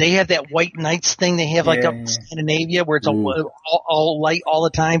 They have that white nights thing they have up in Scandinavia where it's all light all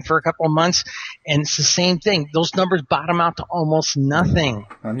the time for a couple of months, and it's the same thing. Those numbers bottom out to almost nothing.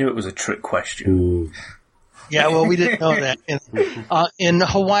 I knew it was a trick question. Yeah, well, we didn't know that. In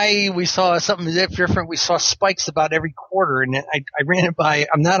Hawaii, we saw something different. We saw spikes about every quarter, and I ran it by.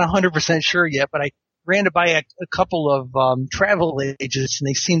 I'm not 100% sure yet, but I ran it by a couple of travel agents, and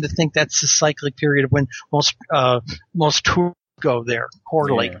they seem to think that's the cyclic period of when most tours go there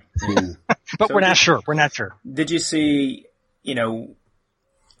quarterly. But so we're not sure. We're not sure. Did you see,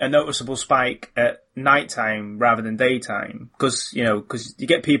 a noticeable spike at nighttime rather than daytime? Because you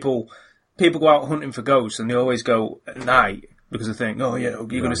get people go out hunting for ghosts and they always go at night because they think, you're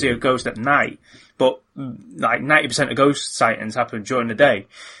going to see a ghost at night. But like 90% of ghost sightings happen during the day.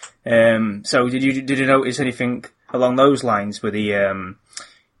 So did you notice anything along those lines with the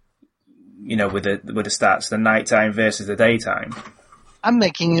with the stats, the nighttime versus the daytime? I'm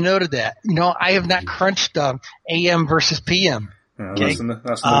making a note of that. I have not crunched AM versus PM. Okay.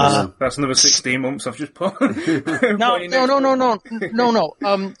 That's another 16 months I've just put. No.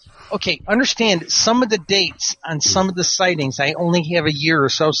 Okay, understand some of the dates on some of the sightings. I only have a year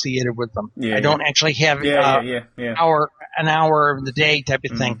associated with them. I don't actually have an hour of the day type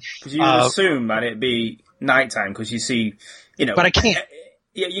of thing. Because you assume that it'd be nighttime because you see, But I can't.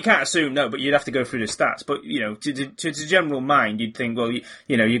 You can't assume, no, but you'd have to go through the stats. But, to the general mind, you'd think, well,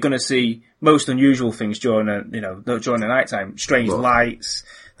 you're going to see most unusual things during the nighttime. Strange lights,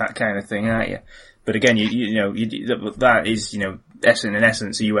 that kind of thing, aren't you? But again, that is, in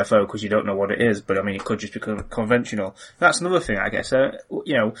essence, a UFO because you don't know what it is. But, I mean, it could just be conventional. That's another thing, I guess.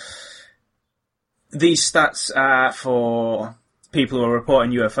 These stats are for people who are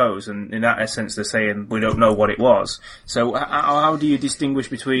reporting UFOs, and in that essence, they're saying we don't know what it was. So, how do you distinguish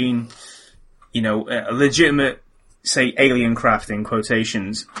between, a legitimate, say, alien craft in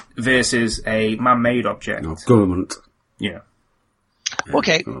quotations versus a man-made object? Government. Yeah.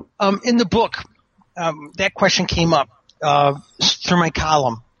 Okay. In the book, that question came up through my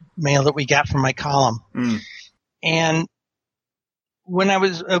column, mail that we got from my column, and when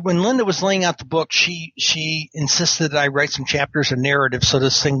Linda was laying out the book, she insisted that I write some chapters of narrative so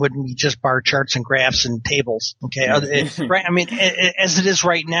this thing wouldn't be just bar charts and graphs and tables. Okay, right? I mean, as it is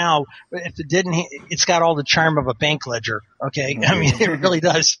right now, if it didn't, it's got all the charm of a bank ledger. Okay, I mean, it really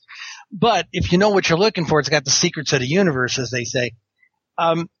does. But if you know what you're looking for, it's got the secrets of the universe, as they say.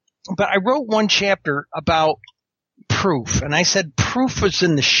 But I wrote one chapter about proof, and I said proof was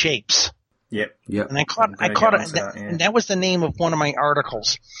in the shapes. Yep. And I caught it, and that was the name of one of my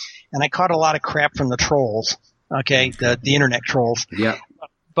articles. And I caught a lot of crap from the trolls. Okay, the internet trolls. Yeah.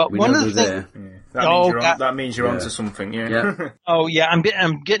 But one of the things. That means you're onto something. Yeah. Oh yeah, I'm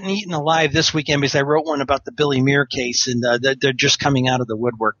getting eaten alive this weekend because I wrote one about the Billy Muir case, and they're just coming out of the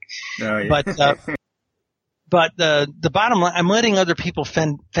woodwork. Oh yeah. But the bottom line, I'm letting other people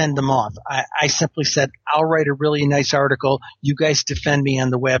fend them off. I simply said, I'll write a really nice article. You guys defend me on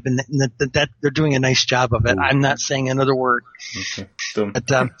the web, and that they're doing a nice job of it. I'm not saying another word. Okay. But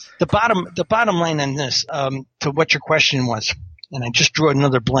the bottom line on this, to what your question was, and I just drew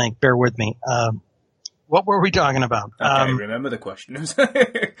another blank. Bear with me. What were we talking about? I can't remember the question.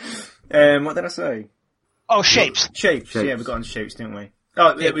 What did I say? Oh, shapes. Shapes. Yeah, we got on shapes, didn't we?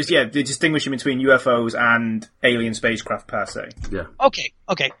 Oh, it was, the distinguishing between UFOs and alien spacecraft per se. Yeah. Okay.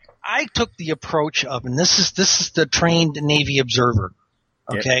 I took the approach of, and this is the trained Navy observer.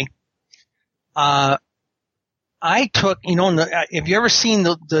 Okay. Yep. I took, have you ever seen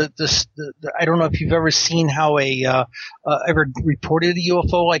the I don't know if you've ever seen how ever reported a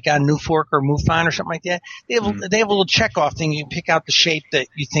UFO like on Newfork or MUFON or something like that? They have a little checkoff thing. You pick out the shape that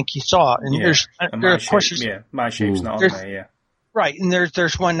you think you saw, and my shape's not on there. Yeah. Right, and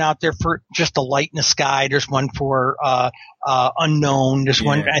there's one out there for just a light in the sky. There's one for unknown. There's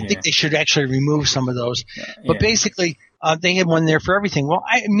one. I think they should actually remove some of those. But basically, they had one there for everything. Well,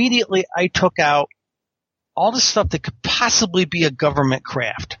 I took out all the stuff that could possibly be a government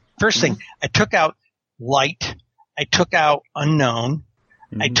craft. First thing, I took out light. I took out unknown.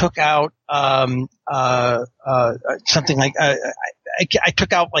 I took out something like I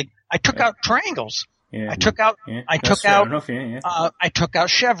took out triangles. Yeah. I took out I took out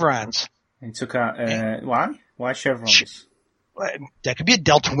chevrons. You took out why? Why chevrons? That could be a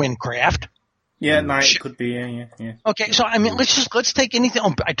delta wind craft. Yeah, it could be. Yeah. Okay, so I mean, let's take anything.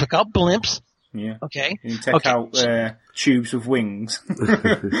 Oh, I took out blimps. Yeah. Okay. You take out tubes with wings.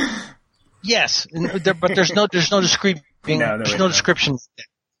 Yes, but there's no description. There's no description.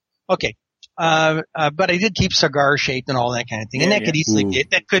 Okay. But I did keep cigar shaped and all that kind of thing, and that could easily be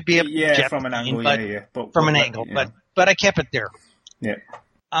that could be a jet from an angle, but from an angle, but I kept it there. Yeah.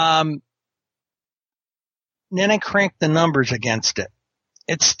 Then I cranked the numbers against it.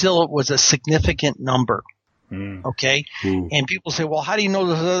 It still was a significant number. Okay? And people say, well, how do you know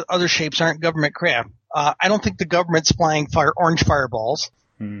those other shapes aren't government craft? I don't think the government's flying orange fireballs.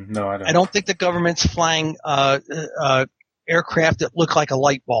 No, I don't. I don't think the government's flying aircraft that look like a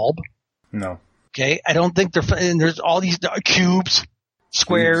light bulb. No. Okay? I don't think and there's all these cubes,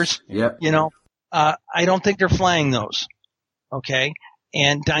 squares. Yeah. You know, I don't think they're flying those. Okay?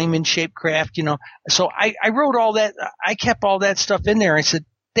 And diamond-shaped craft, you know. So I wrote all that. I kept all that stuff in there. I said,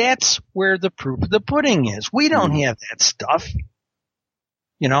 that's where the proof of the pudding is. We don't have that stuff.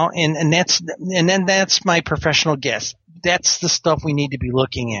 You know, and then that's my professional guess. That's the stuff we need to be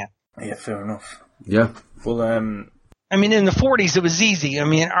looking at. Yeah, fair enough. Yeah. Well, I mean, in the 40s, it was easy. I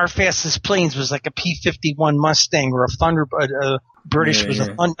mean, our fastest planes was like a P-51 Mustang or a British was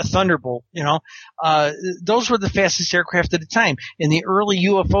a Thunderbolt, you know. Those were the fastest aircraft at the time. And the early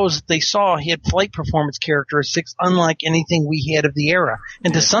UFOs that they saw had flight performance characteristics unlike anything we had of the era.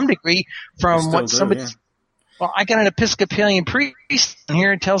 And to some degree, from what somebody... Well, I got an Episcopalian priest in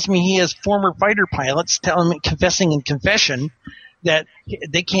here and tells me he has former fighter pilots telling me, confessing in confession, that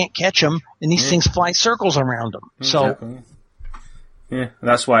they can't catch them, and these things fly circles around them. Exactly. So,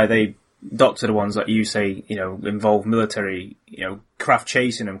 that's why they doctor the ones that you say, you know, involve military, you know, craft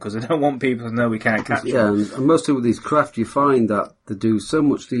chasing them because they don't want people to know we can't catch them. Yeah, and mostly with these craft, you find that they do so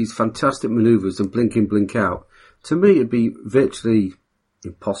much these fantastic manoeuvres and blink in, blink out. To me, it'd be virtually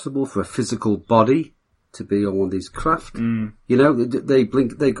impossible for a physical body to be on one of these craft. You know, they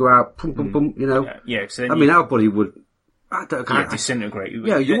blink, they go out, boom, boom, boom. You know, I mean, our body would. Disintegrate.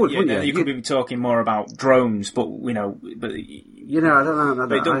 Yeah, you would, wouldn't you? You could be talking more about drones, but I don't know. But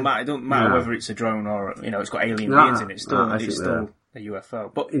it doesn't matter. It doesn't matter whether it's a drone or it's got alien beings in it. It's still a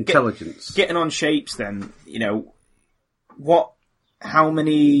UFO. But intelligence. Getting on shapes, then how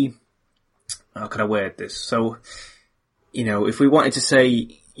many? How can I word this? So, if we wanted to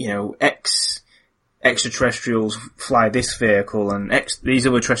say, extraterrestrials fly this vehicle and these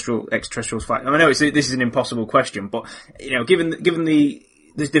other extraterrestrials fly. I know this is an impossible question, but given the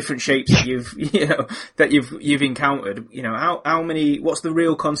different shapes that you've encountered, how many? What's the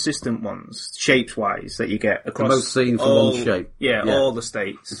real consistent ones, shapes wise, that you get across? The most seen for one shape. Yeah, all the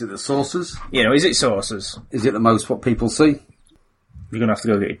states. Is it the saucers? Is it saucers? Is it the most what people see? You're gonna have to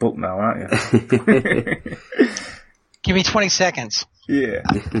go get your book now, aren't you? Give me 20 seconds. Yeah.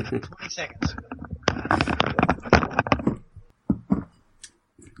 20 seconds.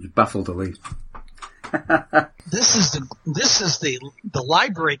 You're baffled, Elise. This is the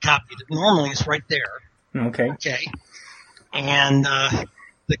library copy that normally is right there. Okay. Okay. And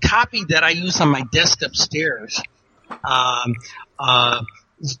the copy that I use on my desk upstairs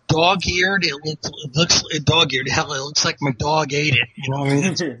is dog-eared. It looks dog-eared. Hell, it looks like my dog ate it. I mean,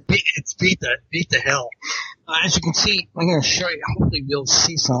 it's beat the hell. As you can see, I'm going to show you. Hopefully, you'll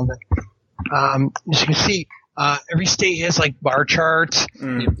see some of it. As you can see, every state has like bar charts.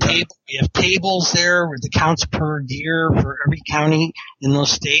 We have tables there with the counts per year for every county in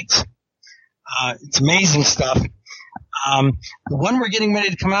those states. It's amazing stuff. The one we're getting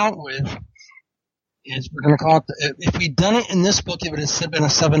ready to come out with is we're going to call it. If we'd done it in this book, it would have been a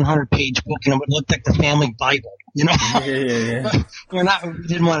 700-page book, and it would look like the family Bible. Yeah. We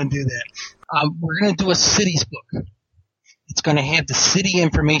didn't want to do that. We're going to do a cities book. It's going to have the city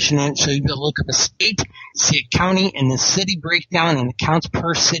information in it, so you'll be able to look up a state, see a county, and the city breakdown and the counts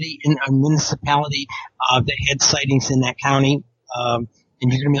per city in a municipality that had sightings in that county.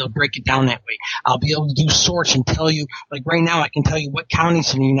 And you're going to be able to break it down that way. I'll be able to do source and tell you, like right now I can tell you what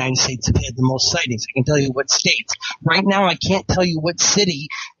counties in the United States have had the most sightings. I can tell you what states. Right now I can't tell you what city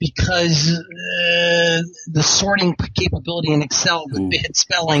because the sorting capability in Excel with bad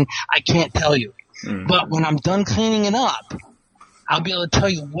spelling, I can't tell you. But when I'm done cleaning it up, I'll be able to tell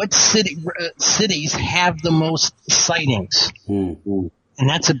you what cities have the most sightings. And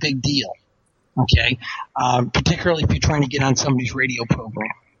that's a big deal. Okay, particularly if you're trying to get on somebody's radio program.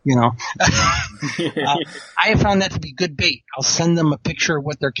 You know, I have found that to be good bait. I'll send them a picture of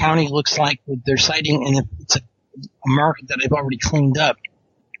what their county looks like with their sighting, and if it's a market that I've already cleaned up,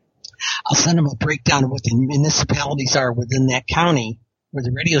 I'll send them a breakdown of what the municipalities are within that county where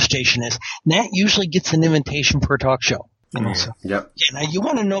the radio station is. And that usually gets an invitation for a talk show. You know, so. Yep. Yeah, now you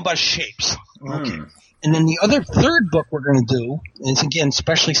want to know about shapes. Okay. And then the third book we're going to do is, again,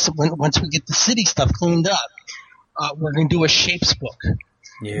 especially once we get the city stuff cleaned up, we're going to do a shapes book.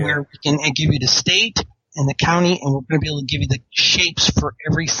 Yeah. Where we can give you the state and the county, and we're going to be able to give you the shapes for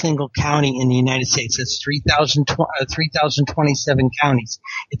every single county in the United States. It's 3,027 counties.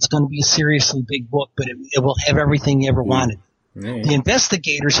 It's going to be a seriously big book, but it will have everything you ever wanted. Yeah. The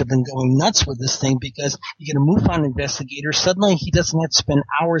investigators have been going nuts with this thing because you get a MUFON investigator, suddenly he doesn't have to spend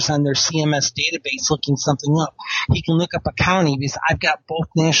hours on their CMS database looking something up. He can look up a county because I've got both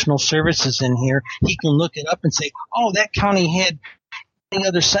national services in here. He can look it up and say, oh, that county had any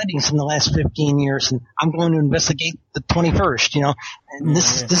other sightings in the last 15 years, and I'm going to investigate the 21st, you know. And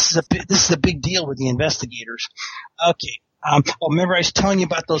this is a big deal with the investigators. Okay. Remember I was telling you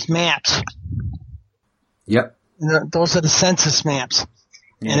about those maps? Yep. Those are the census maps.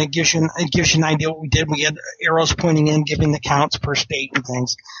 Yeah. And it gives you an idea what we did. We had arrows pointing in, giving the counts per state and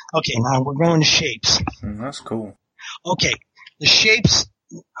things. Okay, now we're going to shapes. That's cool. Okay. The shapes,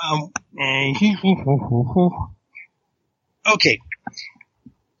 okay.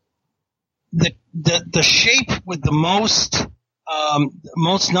 The shape with the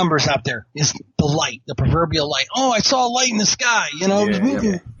most numbers out there is the light, the proverbial light. Oh, I saw a light in the sky. You know, it was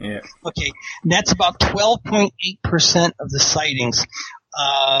moving. Yeah. Okay, and that's about 12.8% of the sightings.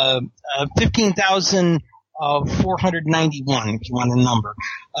 15,491, if you want a number.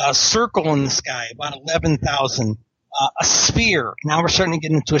 Circle in the sky, about 11,000. A sphere. Now we're starting to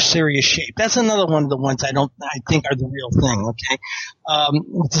get into a serious shape. That's another one of the ones I think are the real thing. Okay,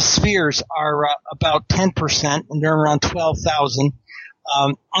 the spheres are about 10%, and they're around 12,000.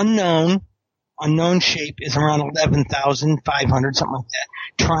 Unknown shape is around 11,500, something like that.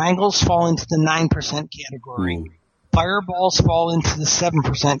 Triangles fall into the 9% category. Fireballs fall into the 7%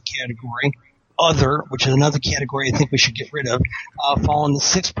 category. Other, which is another category I think we should get rid of, fall in the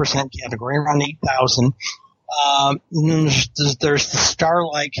 6% category, around 8,000. And then there's the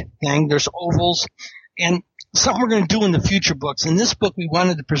star-like thing. There's ovals, and something we're going to do in the future books. In this book, we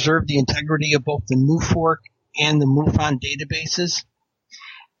wanted to preserve the integrity of both the NUFORC and the MUFON databases.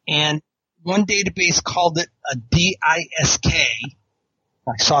 And one database called it a DISK,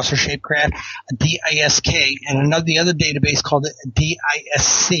 like saucer-shaped craft, a DISK, and the other database called it a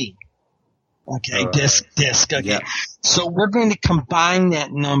DISC. Okay, right. Disc. Okay, yeah. So we're going to combine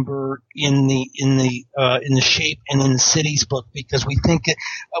that number in the shape and in the cities book because we think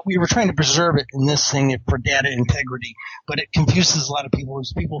we were trying to preserve it in this thing for data integrity, but it confuses a lot of people.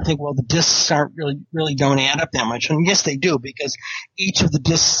 People think, well, the discs aren't really don't add up that much, and yes, they do because each of the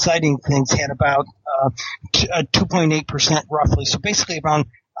disc sighting things had about 2.8% roughly. So basically, around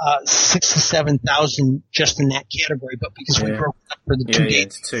 6,000 to 7,000 just in that category. But because we broke it up for the 2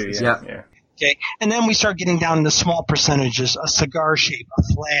 days, yeah. Okay, and then we start getting down to small percentages: a cigar shape, a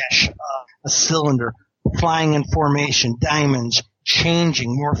flash, a cylinder, flying in formation, diamonds,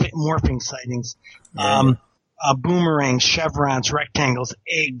 changing, morphing sightings, boomerangs, chevrons, rectangles,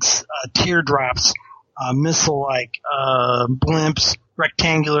 eggs, teardrops, missile-like, blimps,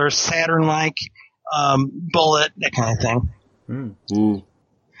 rectangular, Saturn-like, bullet, that kind of thing.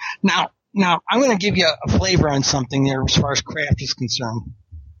 Now I'm going to give you a flavor on something there as far as craft is concerned.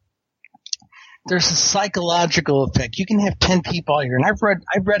 There's a psychological effect. You can have 10 people out here, and I've read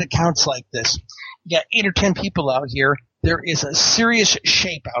accounts like this. You got 8 or 10 people out here. There is a serious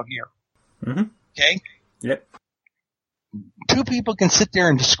shape out here. Mm-hmm. Okay? Yep. 2 people can sit there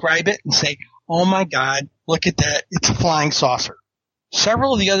and describe it and say, oh my God, look at that. It's a flying saucer.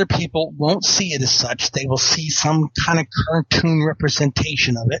 Several of the other people won't see it as such. They will see some kind of cartoon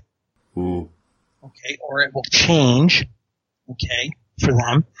representation of it. Ooh. Okay? Or it will change. Okay? For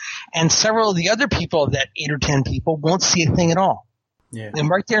them, and several of the other people of that 8 or 10 people won't see a thing at all. Yeah. And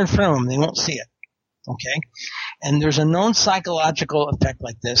right there in front of them, they won't see it. Okay? And there's a known psychological effect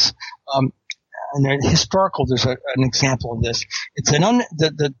like this. And historical, there's an example of this. It's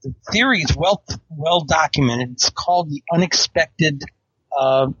the theory is well documented. It's called the unexpected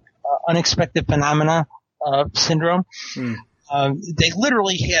phenomena syndrome. They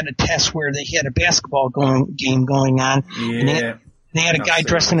literally had a test where they had a basketball game going on. Yeah. They had a guy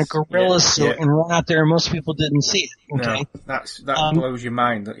dressed in a gorilla suit and run out there, and most people didn't see it. Okay, no, that blows your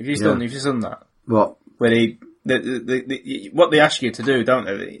mind. If you've done that, what? Where what they ask you to do, don't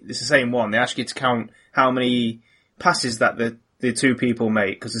they? It's the same one. They ask you to count how many passes that the the two people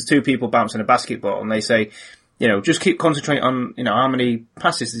make, because there's two people bouncing a basketball, and they say, just keep concentrating on, how many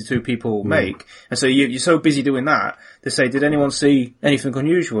passes the two people make. And so you're so busy doing that, they say, did anyone see anything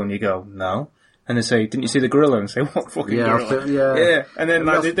unusual? And you go, no. And they say, didn't you see the gorilla? And say, what fucking gorilla? Yeah. And then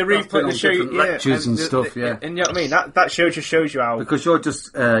like the replay, they show you lectures and stuff. And you know what I mean? That just shows you how, because you're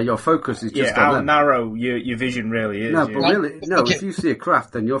just your focus is just on how them. narrow your vision really is. No, but really, if you see a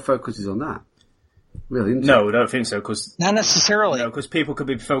craft, then your focus is on that. Really? No, I don't think so. Cause, not necessarily. No, because people could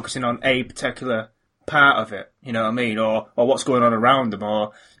be focusing on a particular part of it. You know what I mean? Or what's going on around them.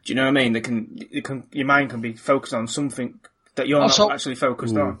 Or do you know what I mean? Your mind can be focused on something that you're not actually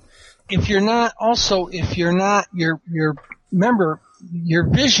focused on. If you're not, remember, your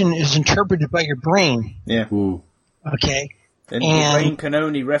vision is interpreted by your brain. Yeah. Ooh. Okay? And your brain can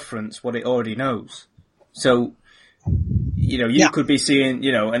only reference what it already knows. So, you could be seeing,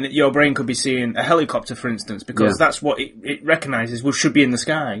 and your brain could be seeing a helicopter, for instance, because that's what it recognizes, should be in the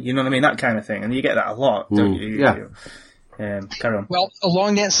sky. You know what I mean? That kind of thing. And you get that a lot, don't you? Yeah. Carry on. Well,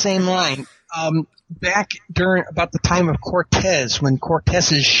 along that same line, back during about the time of Cortez, when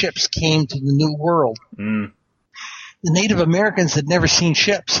Cortez's ships came to the New World, the Native Americans had never seen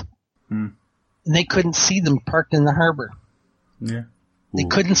ships, and they couldn't see them parked in the harbor. Yeah, they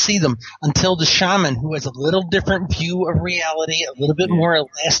couldn't see them until the shaman, who has a little different view of reality, a little bit more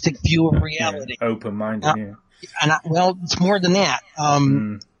elastic view of reality, open-minded. And it's more than that.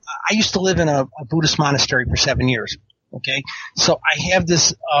 I used to live in a Buddhist monastery for 7 years. Okay, so I have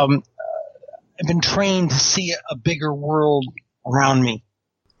this. I've been trained to see a bigger world around me.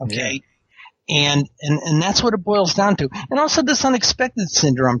 Okay. Yeah. And that's what it boils down to. And also this unexpected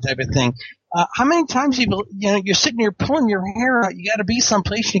syndrome type of thing. How many times you're sitting here pulling your hair out, you gotta be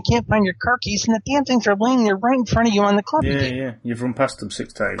someplace and you can't find your car keys and the damn things are laying there right in front of you on the coffee table. Yeah. You've run past them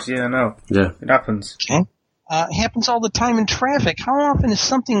 6 times. Yeah, I know. Yeah. It happens. Okay. It happens all the time in traffic. How often is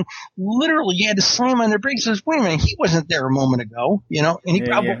something literally you had to slam on their brakes and says, wait a minute, he wasn't there a moment ago, and he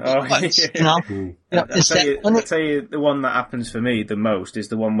probably was, I'll tell you, the one that happens for me the most is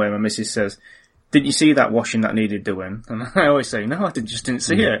the one where my missus says, did you see that washing that needed doing? And I always say, no, I just didn't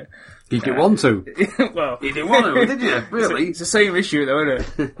see it. You didn't want to. Well, you didn't want to, did you? Really? It's the same issue though,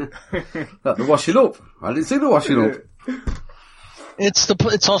 isn't it? Like the washing up. I didn't see the washing up.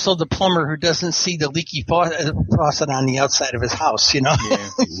 It's also the plumber who doesn't see the leaky faucet on the outside of his house, Yeah.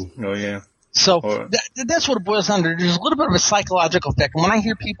 Oh, yeah. So that's what it boils down to. There's a little bit of a psychological effect. And when I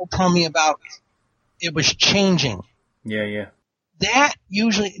hear people tell me about it was changing. Yeah. That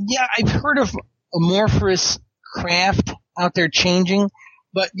usually, I've heard of amorphous craft out there changing.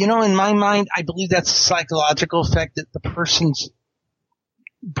 But, in my mind, I believe that's a psychological effect that the person's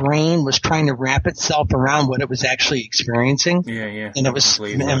brain was trying to wrap itself around what it was actually experiencing. Yeah. And it was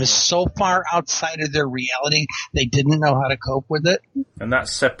so far outside of their reality, they didn't know how to cope with it. And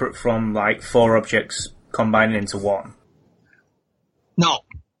that's separate from, 4 objects combining into one. No.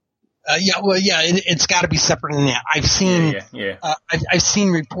 It's got to be separate than that. I've seen, I've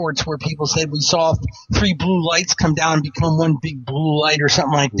seen reports where people said we saw 3 blue lights come down and become one big blue light or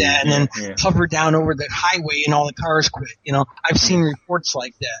something like that, and then hover down over the highway and all the cars quit. I've seen reports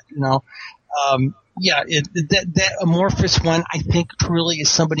like that. That amorphous one, I think, truly is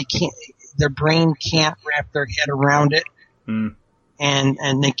somebody their brain can't wrap their head around it,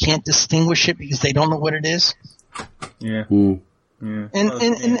 and they can't distinguish it because they don't know what it is. Yeah. Yeah.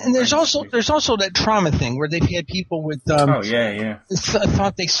 And there's also that trauma thing where they've had people with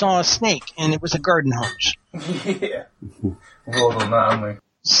thought they saw a snake and it was a garden hose. Yeah, we've all done that, haven't we?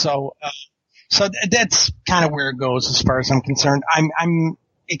 So that's kind of where it goes as far as I'm concerned. I'm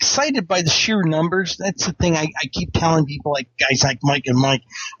excited by the sheer numbers. That's the thing I keep telling people, like guys like Mike and Mike.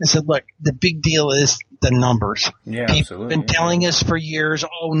 I said, look, the big deal is the numbers. Yeah, people absolutely. have been telling us for years,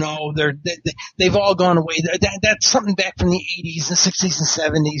 oh no, they've all gone away. That's something back from the 80s, the 60s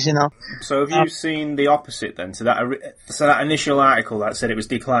and 70s, So have you seen the opposite then? So that initial article that said it was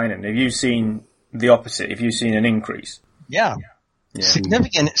declining, have you seen the opposite? Have you seen an increase? Yeah.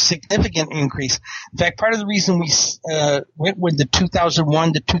 Significant increase. In fact, part of the reason we went with the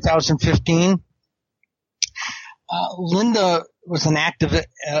 2001 to 2015, Linda was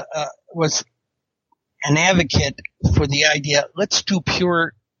was an advocate for the idea, let's do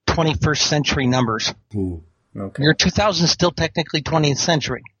pure 21st century numbers. Okay. Year 2000 is still technically 20th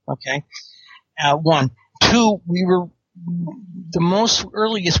century. Okay. 1. 2, we were the most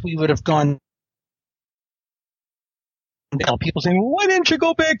earliest we would have gone. People saying, well, why didn't you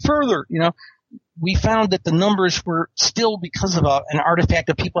go back further? We found that the numbers were still, because of an artifact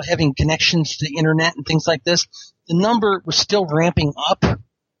of people having connections to the internet and things like this, the number was still ramping up.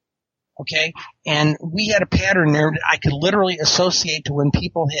 Okay, and we had a pattern there that I could literally associate to when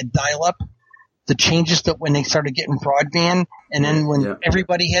people had dial-up, the changes that when they started getting broadband, and then when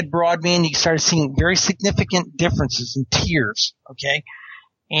everybody had broadband, you started seeing very significant differences in tiers. Okay,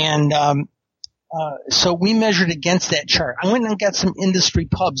 and so we measured against that chart. I went and got some industry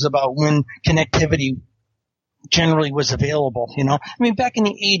pubs about when connectivity generally was available, I mean, back in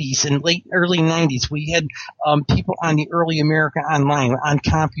the 80s and early 90s, we had people on the early America Online, on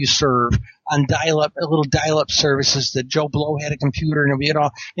CompuServe, on little dial-up services that Joe Blow had a computer and we had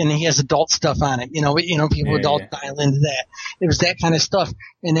all, and he has adult stuff on it, people adult dial into that. It was that kind of stuff.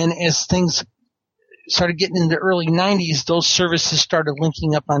 And then as things started getting into the early 90s, those services started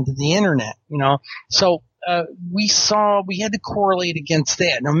linking up onto the internet, So we had to correlate against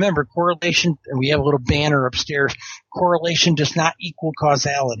that. Now remember, correlation, and we have a little banner upstairs, correlation does not equal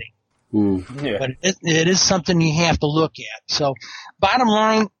causality. Yeah. But it is something you have to look at. So bottom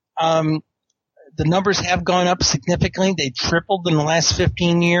line, the numbers have gone up significantly. They tripled in the last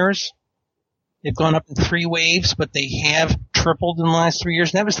 15 years. They've gone up in 3 waves, but they have tripled in the last 3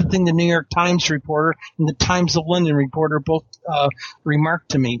 years. And that was the thing the New York Times reporter and the Times of London reporter both remarked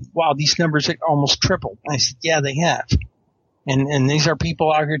to me. Wow, these numbers are almost tripled. I said, yeah, they have. And these are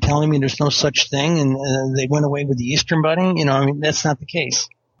people out here telling me there's no such thing, and they went away with the Eastern Bunny. That's not the case.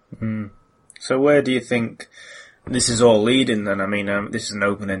 So where do you think this is all leading then? I mean, this is an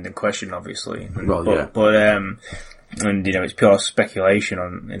open-ended question, obviously. And, it's pure speculation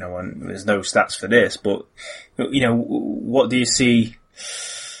on, there's no stats for this, but, what do you see,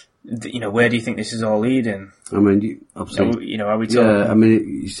 where do you think this is all leading? I mean, obviously, are we talking? Yeah, I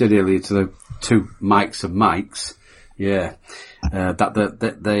mean, you said earlier to the 2 mics of mics, that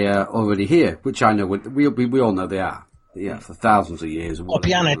they are already here, which I know, we all know they are. Yeah, for thousands of years.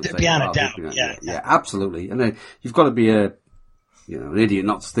 Beyond a doubt. Yeah, absolutely. And you've got to be an idiot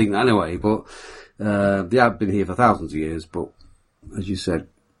not to think that anyway, but, they have been here for thousands of years, but as you said,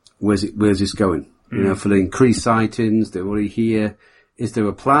 where's this going? For the increased sightings, they're already here. Is there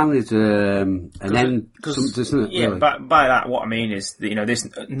a plan? Is there an end? Yeah, really? By that, what I mean is, there's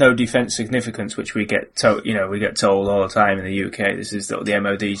no defence significance, which we get told all the time in the UK. This is the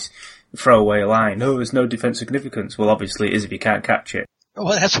MOD's throwaway line. No, there's no defence significance. Well, obviously it is if you can't catch it.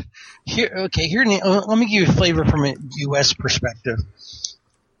 Well, that's here. Okay, here. Let me give you a flavor from a U.S. perspective.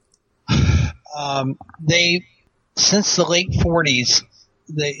 They, since the late 40s,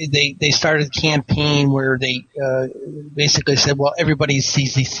 they started a campaign where they basically said, well, everybody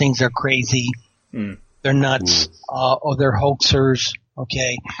sees these things are crazy, they're nuts, or they're hoaxers,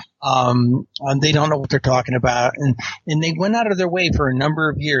 okay, they don't know what they're talking about, and they went out of their way for a number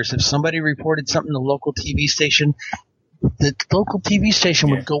of years. If somebody reported something to the local TV station, the local TV station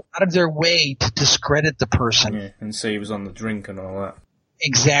would go out of their way to discredit the person, and say he was on the drink and all that.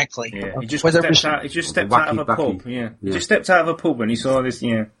 Exactly. Yeah. He just stepped out of a pub. Yeah. He just stepped out of a pub and he saw this.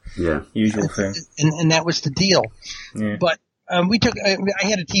 Usual thing. And that was the deal. Yeah. But I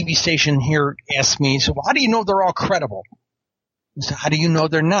had a TV station here ask me, so how do you know they're all credible? I said, how do you know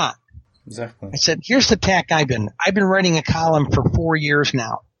they're not? Exactly. I said, here's the tack I've been writing a column for 4 years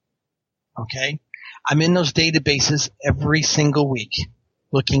now. Okay. I'm in those databases every single week,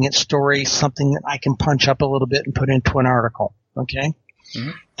 looking at stories, something that I can punch up a little bit and put into an article. Okay.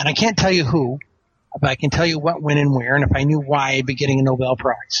 Mm-hmm. And I can't tell you who, but I can tell you what, when, and where. And if I knew why, I'd be getting a Nobel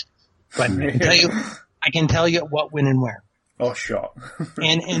Prize. But I can tell you what, when, and where. Oh, sure.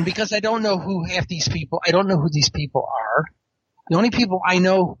 and because I don't know who half these people, I don't know who these people are. The only people I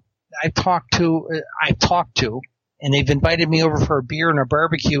know I've talked to, and they've invited me over for a beer and a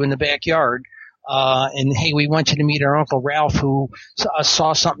barbecue in the backyard. And hey, we want you to meet our Uncle Ralph, who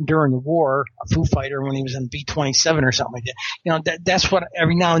saw something during the war, a Foo Fighter when he was in B-27 or something like that. That's what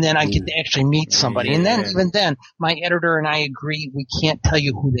every now and then I get to actually meet somebody. And then, even then, my editor and I agree we can't tell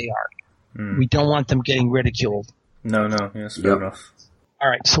you who they are. We don't want them getting ridiculed. No, yes, fair enough. All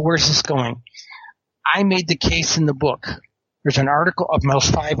right, so where's this going? I made the case in the book. There's an article of those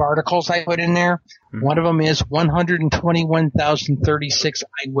 5 articles I put in there. Mm-hmm. One of them is 121,036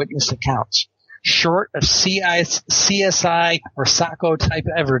 eyewitness accounts. Short of CSI or SACO type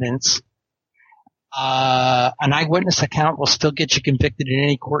evidence, an eyewitness account will still get you convicted in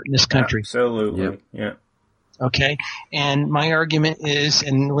any court in this country. Absolutely. Yeah. Okay. And my argument is,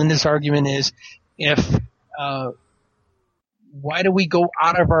 and Linda's argument is, why do we go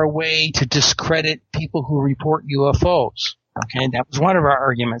out of our way to discredit people who report UFOs? Okay. That was one of our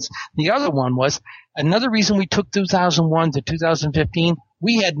arguments. The other one was another reason we took 2001 to 2015.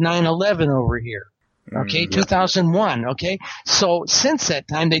 We had 9/11 over here. Okay, 2001. Okay, so since that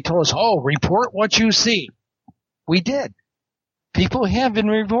time they told us, report what you see. We did. People have been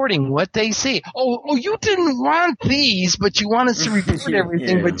reporting what they see. Oh, you didn't want these, but you want us to report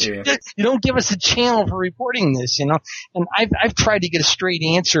everything, but you don't give us a channel for reporting this, And I've tried to get a straight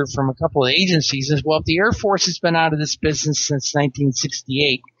answer from a couple of agencies as well. If the Air Force has been out of this business since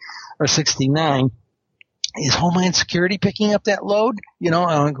 1968 or 69, is Homeland Security picking up that load?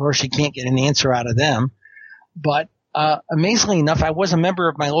 Of course, you can't get an answer out of them. But amazingly enough, I was a member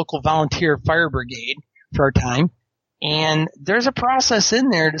of my local volunteer fire brigade for a time. And there's a process in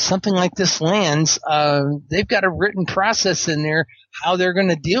there that something like this lands. They've got a written process in there how they're going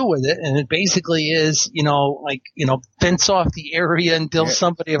to deal with it. And it basically is, fence off the area until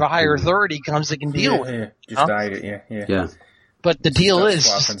somebody of a higher authority comes that can deal with it. Just hide it, yeah. But the deal is,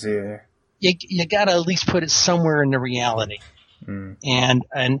 you got to at least put it somewhere in the reality. And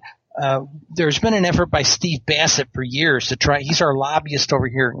there's been an effort by Steve Bassett for years to try. He's our lobbyist over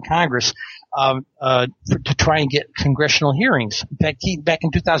here in Congress to try and get congressional hearings. In fact, back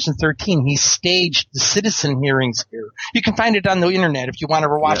in 2013, he staged the citizen hearings here. You can find it on the internet if you want to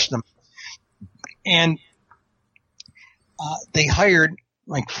ever watch them. And they hired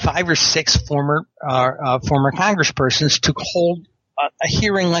like 5 or 6 former congresspersons to hold a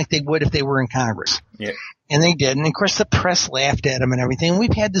hearing like they would if they were in Congress. Yeah. And they did. And of course the press laughed at them and everything.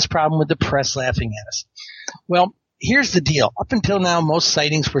 We've had this problem with the press laughing at us. Well, here's the deal. Up until now, most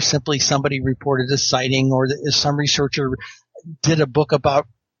sightings were simply somebody reported a sighting or some researcher did a book about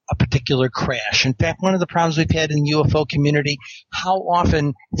a particular crash. In fact, one of the problems we've had in the UFO community, how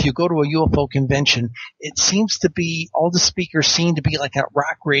often, if you go to a UFO convention, it seems to be, all the speakers seem to be like a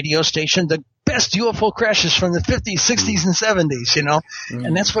rock radio station. The best UFO crashes from the 50s, 60s, and 70s,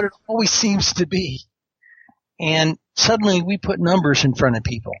 And that's what it always seems to be. And suddenly we put numbers in front of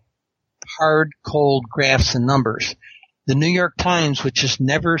people. Hard, cold graphs and numbers. The New York Times, which has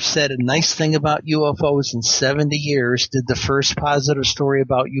never said a nice thing about UFOs in 70 years, did the first positive story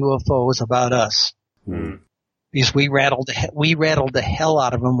about UFOs about us. Because we rattled the hell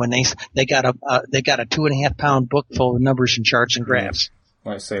out of them when they got a 2.5 pound book full of numbers and charts and graphs.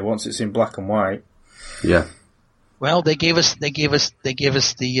 Like I say, once it's in black and white. Yeah. Well, they gave us the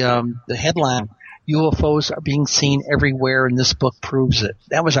headline. UFOs are being seen everywhere, and this book proves it.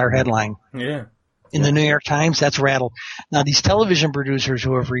 That was our headline. Yeah. In the New York Times, that's rattled. Now, these television producers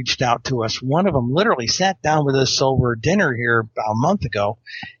who have reached out to us, one of them literally sat down with us over dinner here about a month ago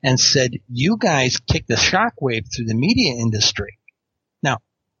and said, you guys kicked the shockwave through the media industry. Now,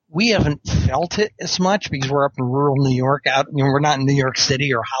 we haven't felt it as much because we're up in rural New York. We're not in New York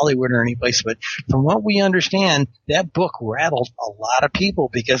City or Hollywood or any place, but from what we understand, that book rattled a lot of people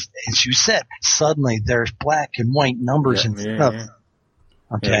because, as you said, suddenly there's black and white numbers and stuff. Yeah.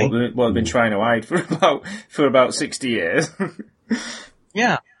 Okay. Yeah, well, they've been trying to hide for about 60 years.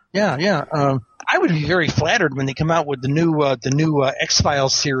 Yeah. I would be very flattered when they come out with the new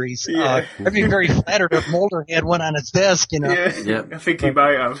X-Files series. I'd be very flattered if Mulder had one on his desk, Yeah. I think he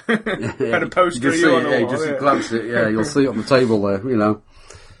might have. Had a poster on the wall. Just glance it. Yeah, you'll see it on the table there.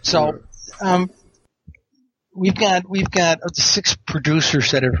 So, we've got 6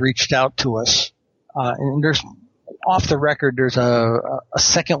 producers that have reached out to us, and there's. Off the record, there's a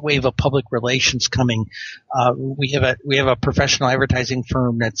second wave of public relations coming. We have a professional advertising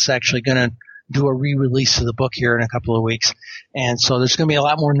firm that's actually going to do a re-release of the book here in a couple of weeks, and so there's going to be a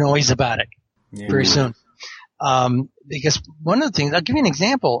lot more noise about it very soon. Because one of the things, I'll give you an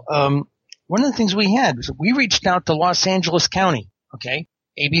example. One of the things we had was we reached out to Los Angeles County. Okay,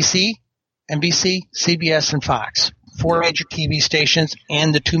 ABC, NBC, CBS, and Fox, 4 major TV stations,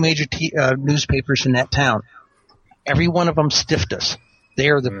 and the 2 major newspapers in that town. Every one of them stiffed us. They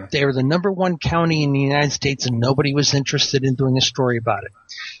are the number 1 county in the United States, and nobody was interested in doing a story about it.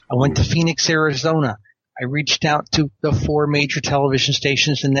 I went to Phoenix, Arizona. I reached out to the 4 major television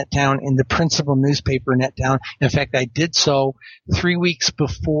stations in that town and the principal newspaper in that town. In fact, I did so 3 weeks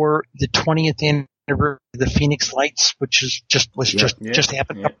before the 20th anniversary of the Phoenix Lights, which is just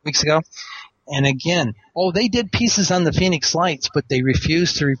happened a couple weeks ago. And again, they did pieces on the Phoenix Lights, but they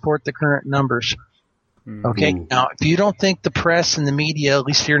refused to report the current numbers. Okay. Now, if you don't think the press and the media, at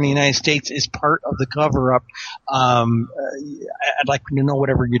least here in the United States, is part of the cover-up, I'd like to know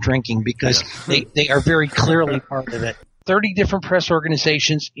whatever you're drinking because they are very clearly part of it. 30 different press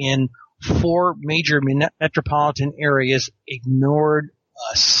organizations in 4 major metropolitan areas ignored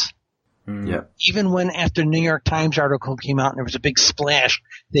us. Yeah. Even when after the New York Times article came out and there was a big splash,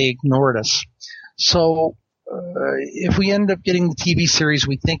 they ignored us. So if we end up getting the TV series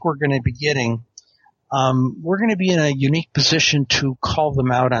we think we're going to be getting, we're going to be in a unique position to call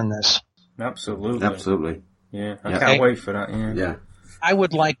them out on this. Absolutely. Yeah, I can't wait for that. Yeah. I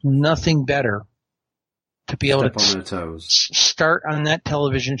would like nothing better to be able Step to on their toes. start on that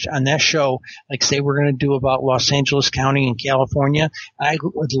television, on that show, like say we're going to do about Los Angeles County in California. I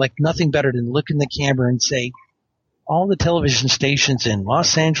would like nothing better than look in the camera and say, all the television stations in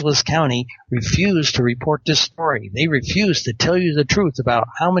Los Angeles County refuse to report this story. They refuse to tell you the truth about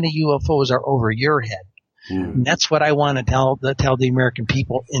how many UFOs are over your head. And that's what I want to tell the American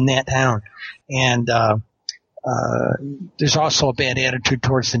people in that town. And there's also a bad attitude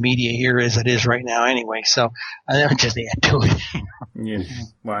towards the media here as it is right now anyway, so I would just add to it. Yeah,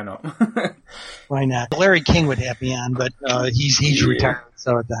 why not? Why not? Larry King would have me on, but he's retired,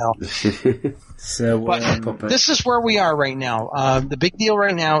 so what the hell. So, But this is where we are right now. The big deal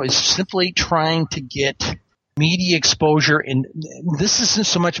right now is simply trying to get media exposure, and this isn't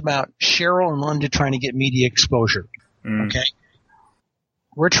so much about Cheryl and Linda trying to get media exposure, okay?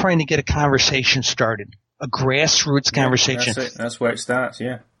 We're trying to get a conversation started. A grassroots conversation. That's where it starts,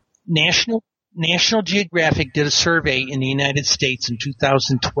 yeah. National Geographic did a survey in the United States in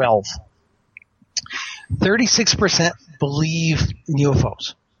 2012. 36% believe in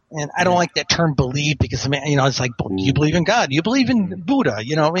UFOs. And I don't like that term believe because, it's like, you believe in God, you believe in Buddha,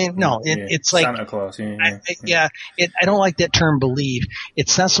 it's like Santa Claus, I don't like that term believe.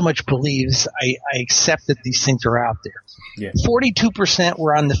 It's not so much believes. I accept that these things are out there. Yeah. 42%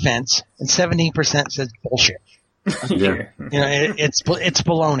 were on the fence and 17% says bullshit. Yeah. It's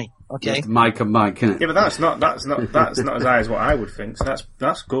baloney. Okay. Just Mike and Mike, isn't it? Yeah, but that's not as high as what I would think. So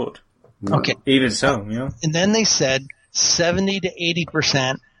that's good. Okay. Even so, And then they said 70 to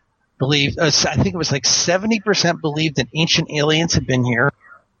 80% believed. I think it was like 70% believed that ancient aliens had been here.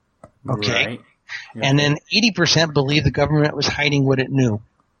 Okay. Right. And then 80% believed the government was hiding what it knew.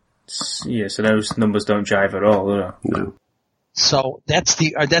 Yeah. So those numbers don't jive at all, do they? No. So that's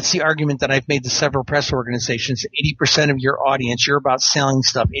the argument that I've made to several press organizations. 80% of your audience, you're about selling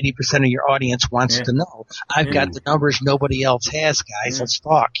stuff. 80% of your audience wants to know. I've got the numbers nobody else has, guys. Let's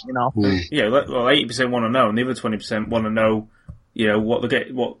talk. Yeah. Well, 80% want to know, and the other 20% want to know. What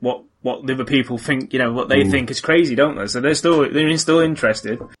the other people think. What they think is crazy, don't they? So they're still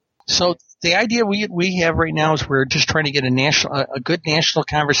interested. So the idea we have right now is we're just trying to get a good national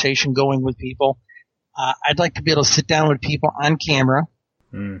conversation going with people. I'd like to be able to sit down with people on camera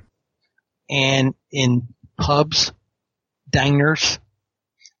and in pubs, diners,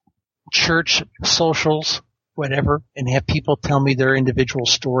 church socials, whatever, and have people tell me their individual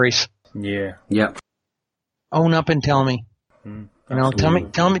stories. Yeah. Yep. Own up and tell me.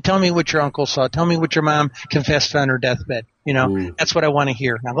 Tell me what your uncle saw. Tell me what your mom confessed on her deathbed. That's what I want to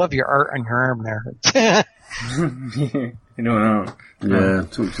hear. And I love your art on your arm there. No. Yeah,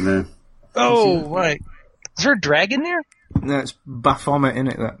 talk to them. Oh, right. Is there a dragon there? No, it's Baphomet,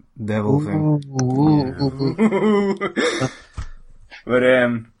 innit, that devil thing. But,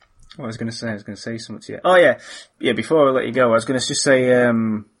 what was I was going to say something to you. Oh, yeah. Yeah, before I let you go, I was going to just say,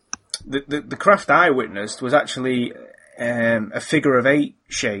 the craft I witnessed was actually, a figure of 8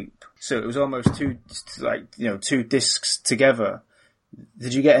 shape. So it was almost two discs together.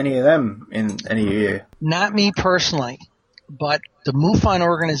 Did you get any of them in any year? Not me personally, but the MUFON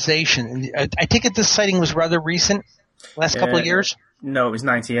organization. I take it this sighting was rather recent, last couple of years? No, it was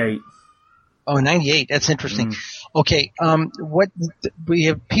 98. Oh, 98. That's interesting. Okay.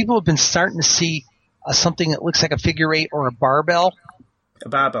 People have been starting to see something that looks like a figure 8 or a barbell. A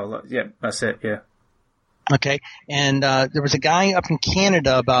barbell, yeah, that's it, yeah. Okay. And there was a guy up in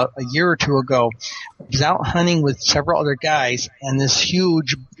Canada about a year or two ago. He was out hunting with several other guys, and this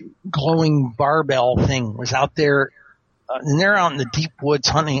huge glowing barbell thing was out there. And they're out in the deep woods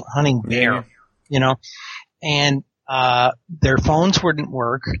hunting bear, and their phones wouldn't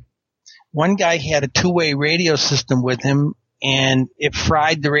work. One guy had a 2-way radio system with him, and it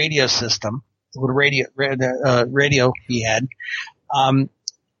fried the radio system, the little radio he had. The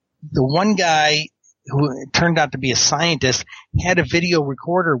one guy, who turned out to be a scientist, had a video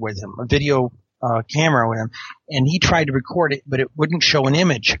recorder with him, a video camera with him, and he tried to record it, but it wouldn't show an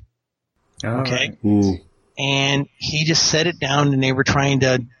image. Okay. Right. And he just set it down, and they were trying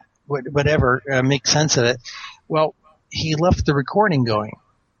to make sense of it. Well, he left the recording going,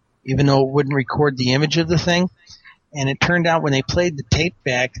 even though it wouldn't record the image of the thing. And it turned out when they played the tape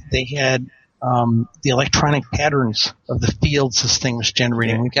back, they had the electronic patterns of the fields this thing was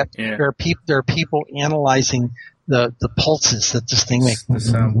generating. There are people analyzing the pulses that this thing makes.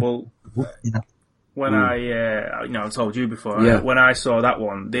 When I told you before, when I saw that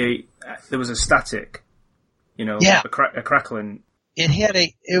one, there was a static. A crackling. It had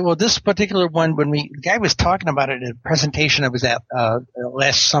this particular one, the guy was talking about it at a presentation I was at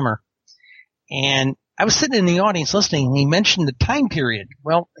last summer, and I was sitting in the audience listening, and he mentioned the time period.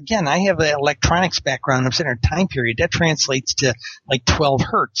 Well, again, I have an electronics background. I'm sitting in time period. That translates to like 12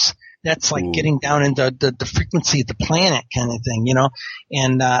 hertz. That's like getting down into the frequency of the planet kind of thing, you know.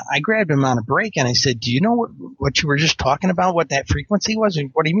 And I grabbed him on a break, and I said, do you know what you were just talking about, what that frequency was? And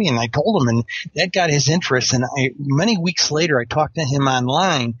what do you mean? And I told him, and that got his interest. And many weeks later, I talked to him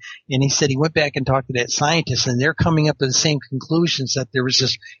online, and he said he went back and talked to that scientist, and they're coming up to the same conclusions, that there was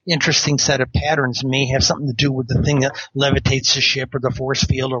this interesting set of patterns, may have something to do with the thing that levitates the ship or the force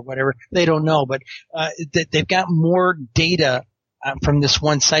field or whatever. They don't know, but they've got more data from this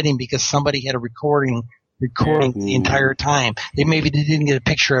one sighting because somebody had a recording the entire time. They didn't get a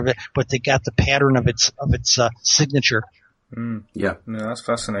picture of it, but they got the pattern of its signature. Yeah, no, that's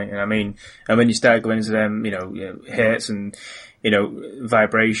fascinating. I mean, and when you start going into them, hertz and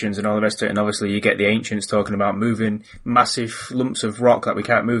vibrations and all the rest of it, and obviously you get the ancients talking about moving massive lumps of rock that we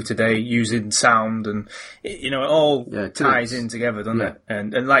can't move today using sound, and it all ties in together, doesn't it?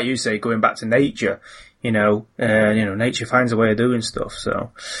 And like you say, going back to nature. Nature finds a way of doing stuff, so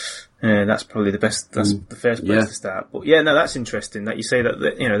that's probably the best. That's the first place to start. But that's interesting that you say that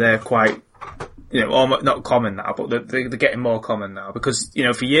they're quite, almost not common now, but they're getting more common now because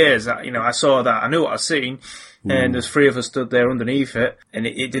for years I saw that, I knew what I'd seen, and there's 3 of us stood there underneath it, and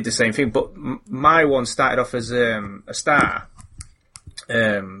it did the same thing. But my one started off as a star,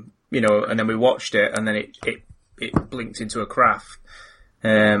 and then we watched it, and then it blinked into a craft.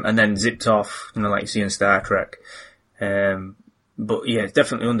 And then zipped off, like you see in Star Trek. But yeah, it's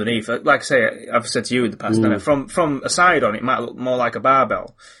definitely underneath. Like I say, I've said to you in the past, from a side on, it might look more like a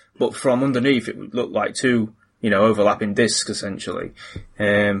barbell, but from underneath, it would look like 2, overlapping discs, essentially.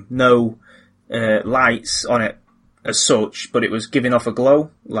 No lights on it as such, but it was giving off a glow,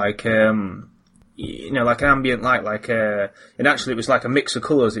 like like an ambient light, and actually it was like a mix of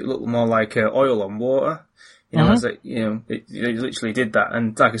colours. It looked more like oil on water. It literally did that,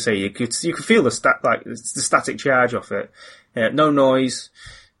 and like I say, you could feel the static charge off it. No noise,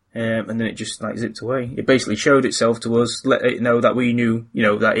 and then it just zipped away. It basically showed itself to us, let it know that we knew,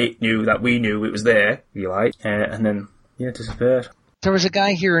 that it knew that we knew it was there, if you like, and then disappeared. There was a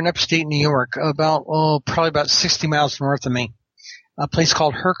guy here in upstate New York, probably about 60 miles north of me, a place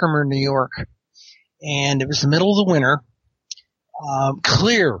called Herkimer, New York, and it was the middle of the winter,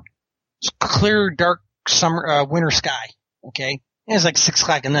 clear, dark. Summer, winter sky. Okay. And it's like 6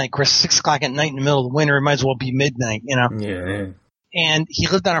 o'clock at night. Of course, 6 o'clock at night in the middle of the winter, it might as well be midnight, Yeah. And he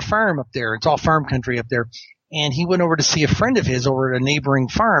lived on a farm up there. It's all farm country up there. And he went over to see a friend of his over at a neighboring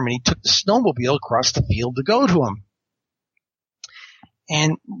farm, and he took the snowmobile across the field to go to him.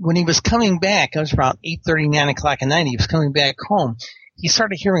 And when he was coming back, it was about 8:30, 9 o'clock at night, he was coming back home, he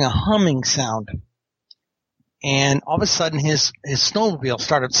started hearing a humming sound. And all of a sudden, his snowmobile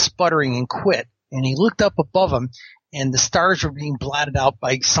started sputtering and quit. And he looked up above him, and the stars were being blotted out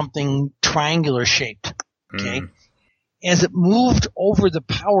by something triangular shaped. Okay. As it moved over the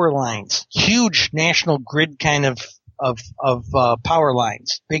power lines, huge national grid kind of power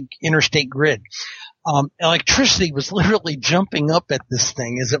lines, big interstate grid. Electricity was literally jumping up at this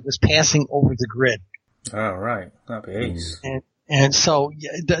thing as it was passing over the grid. Oh, right. That'd be ace. And so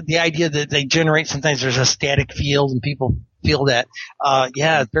the idea that they generate, sometimes there's a static field and people feel that.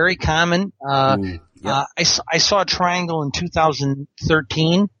 Very common. I saw a triangle in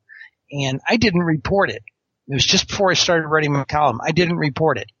 2013 and I didn't report it. It was just before I started writing my column. I didn't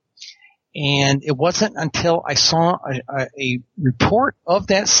report it. And it wasn't until I saw a report of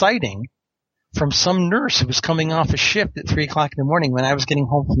that sighting from some nurse who was coming off a shift at 3 o'clock in the morning when I was getting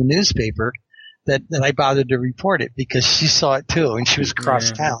home from the newspaper that I bothered to report it, because she saw it too and she was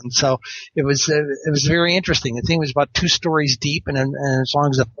across town. So it was very interesting. The thing was about 2 stories deep and as long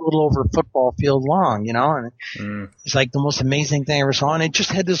as a little over a football field long, and it's like the most amazing thing I ever saw. And it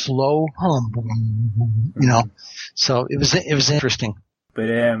just had this low hum, so it was interesting. But,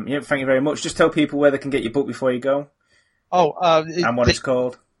 thank you very much. Just tell people where they can get your book before you go. And what it's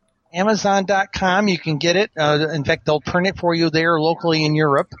called. Amazon.com, you can get it. In fact, they'll print it for you there locally in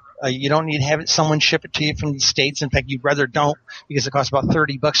Europe. You don't need to have someone ship it to you from the States. In fact, you'd rather don't, because it costs about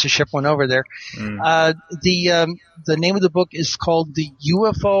 $30 to ship one over there. The name of the book is called The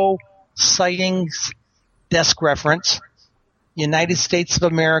UFO Sightings Desk Reference, United States of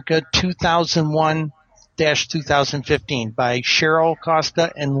America 2001-2015 by Cheryl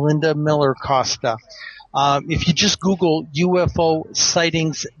Costa and Linda Miller Costa. If you just Google UFO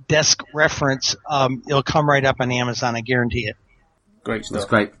Sightings Desk Reference, it'll come right up on Amazon, I guarantee it. Great stuff. That's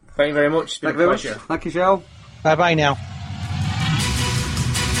great. Thank you very much. It's been a pleasure. Thank you, Cheryl. Bye-bye now.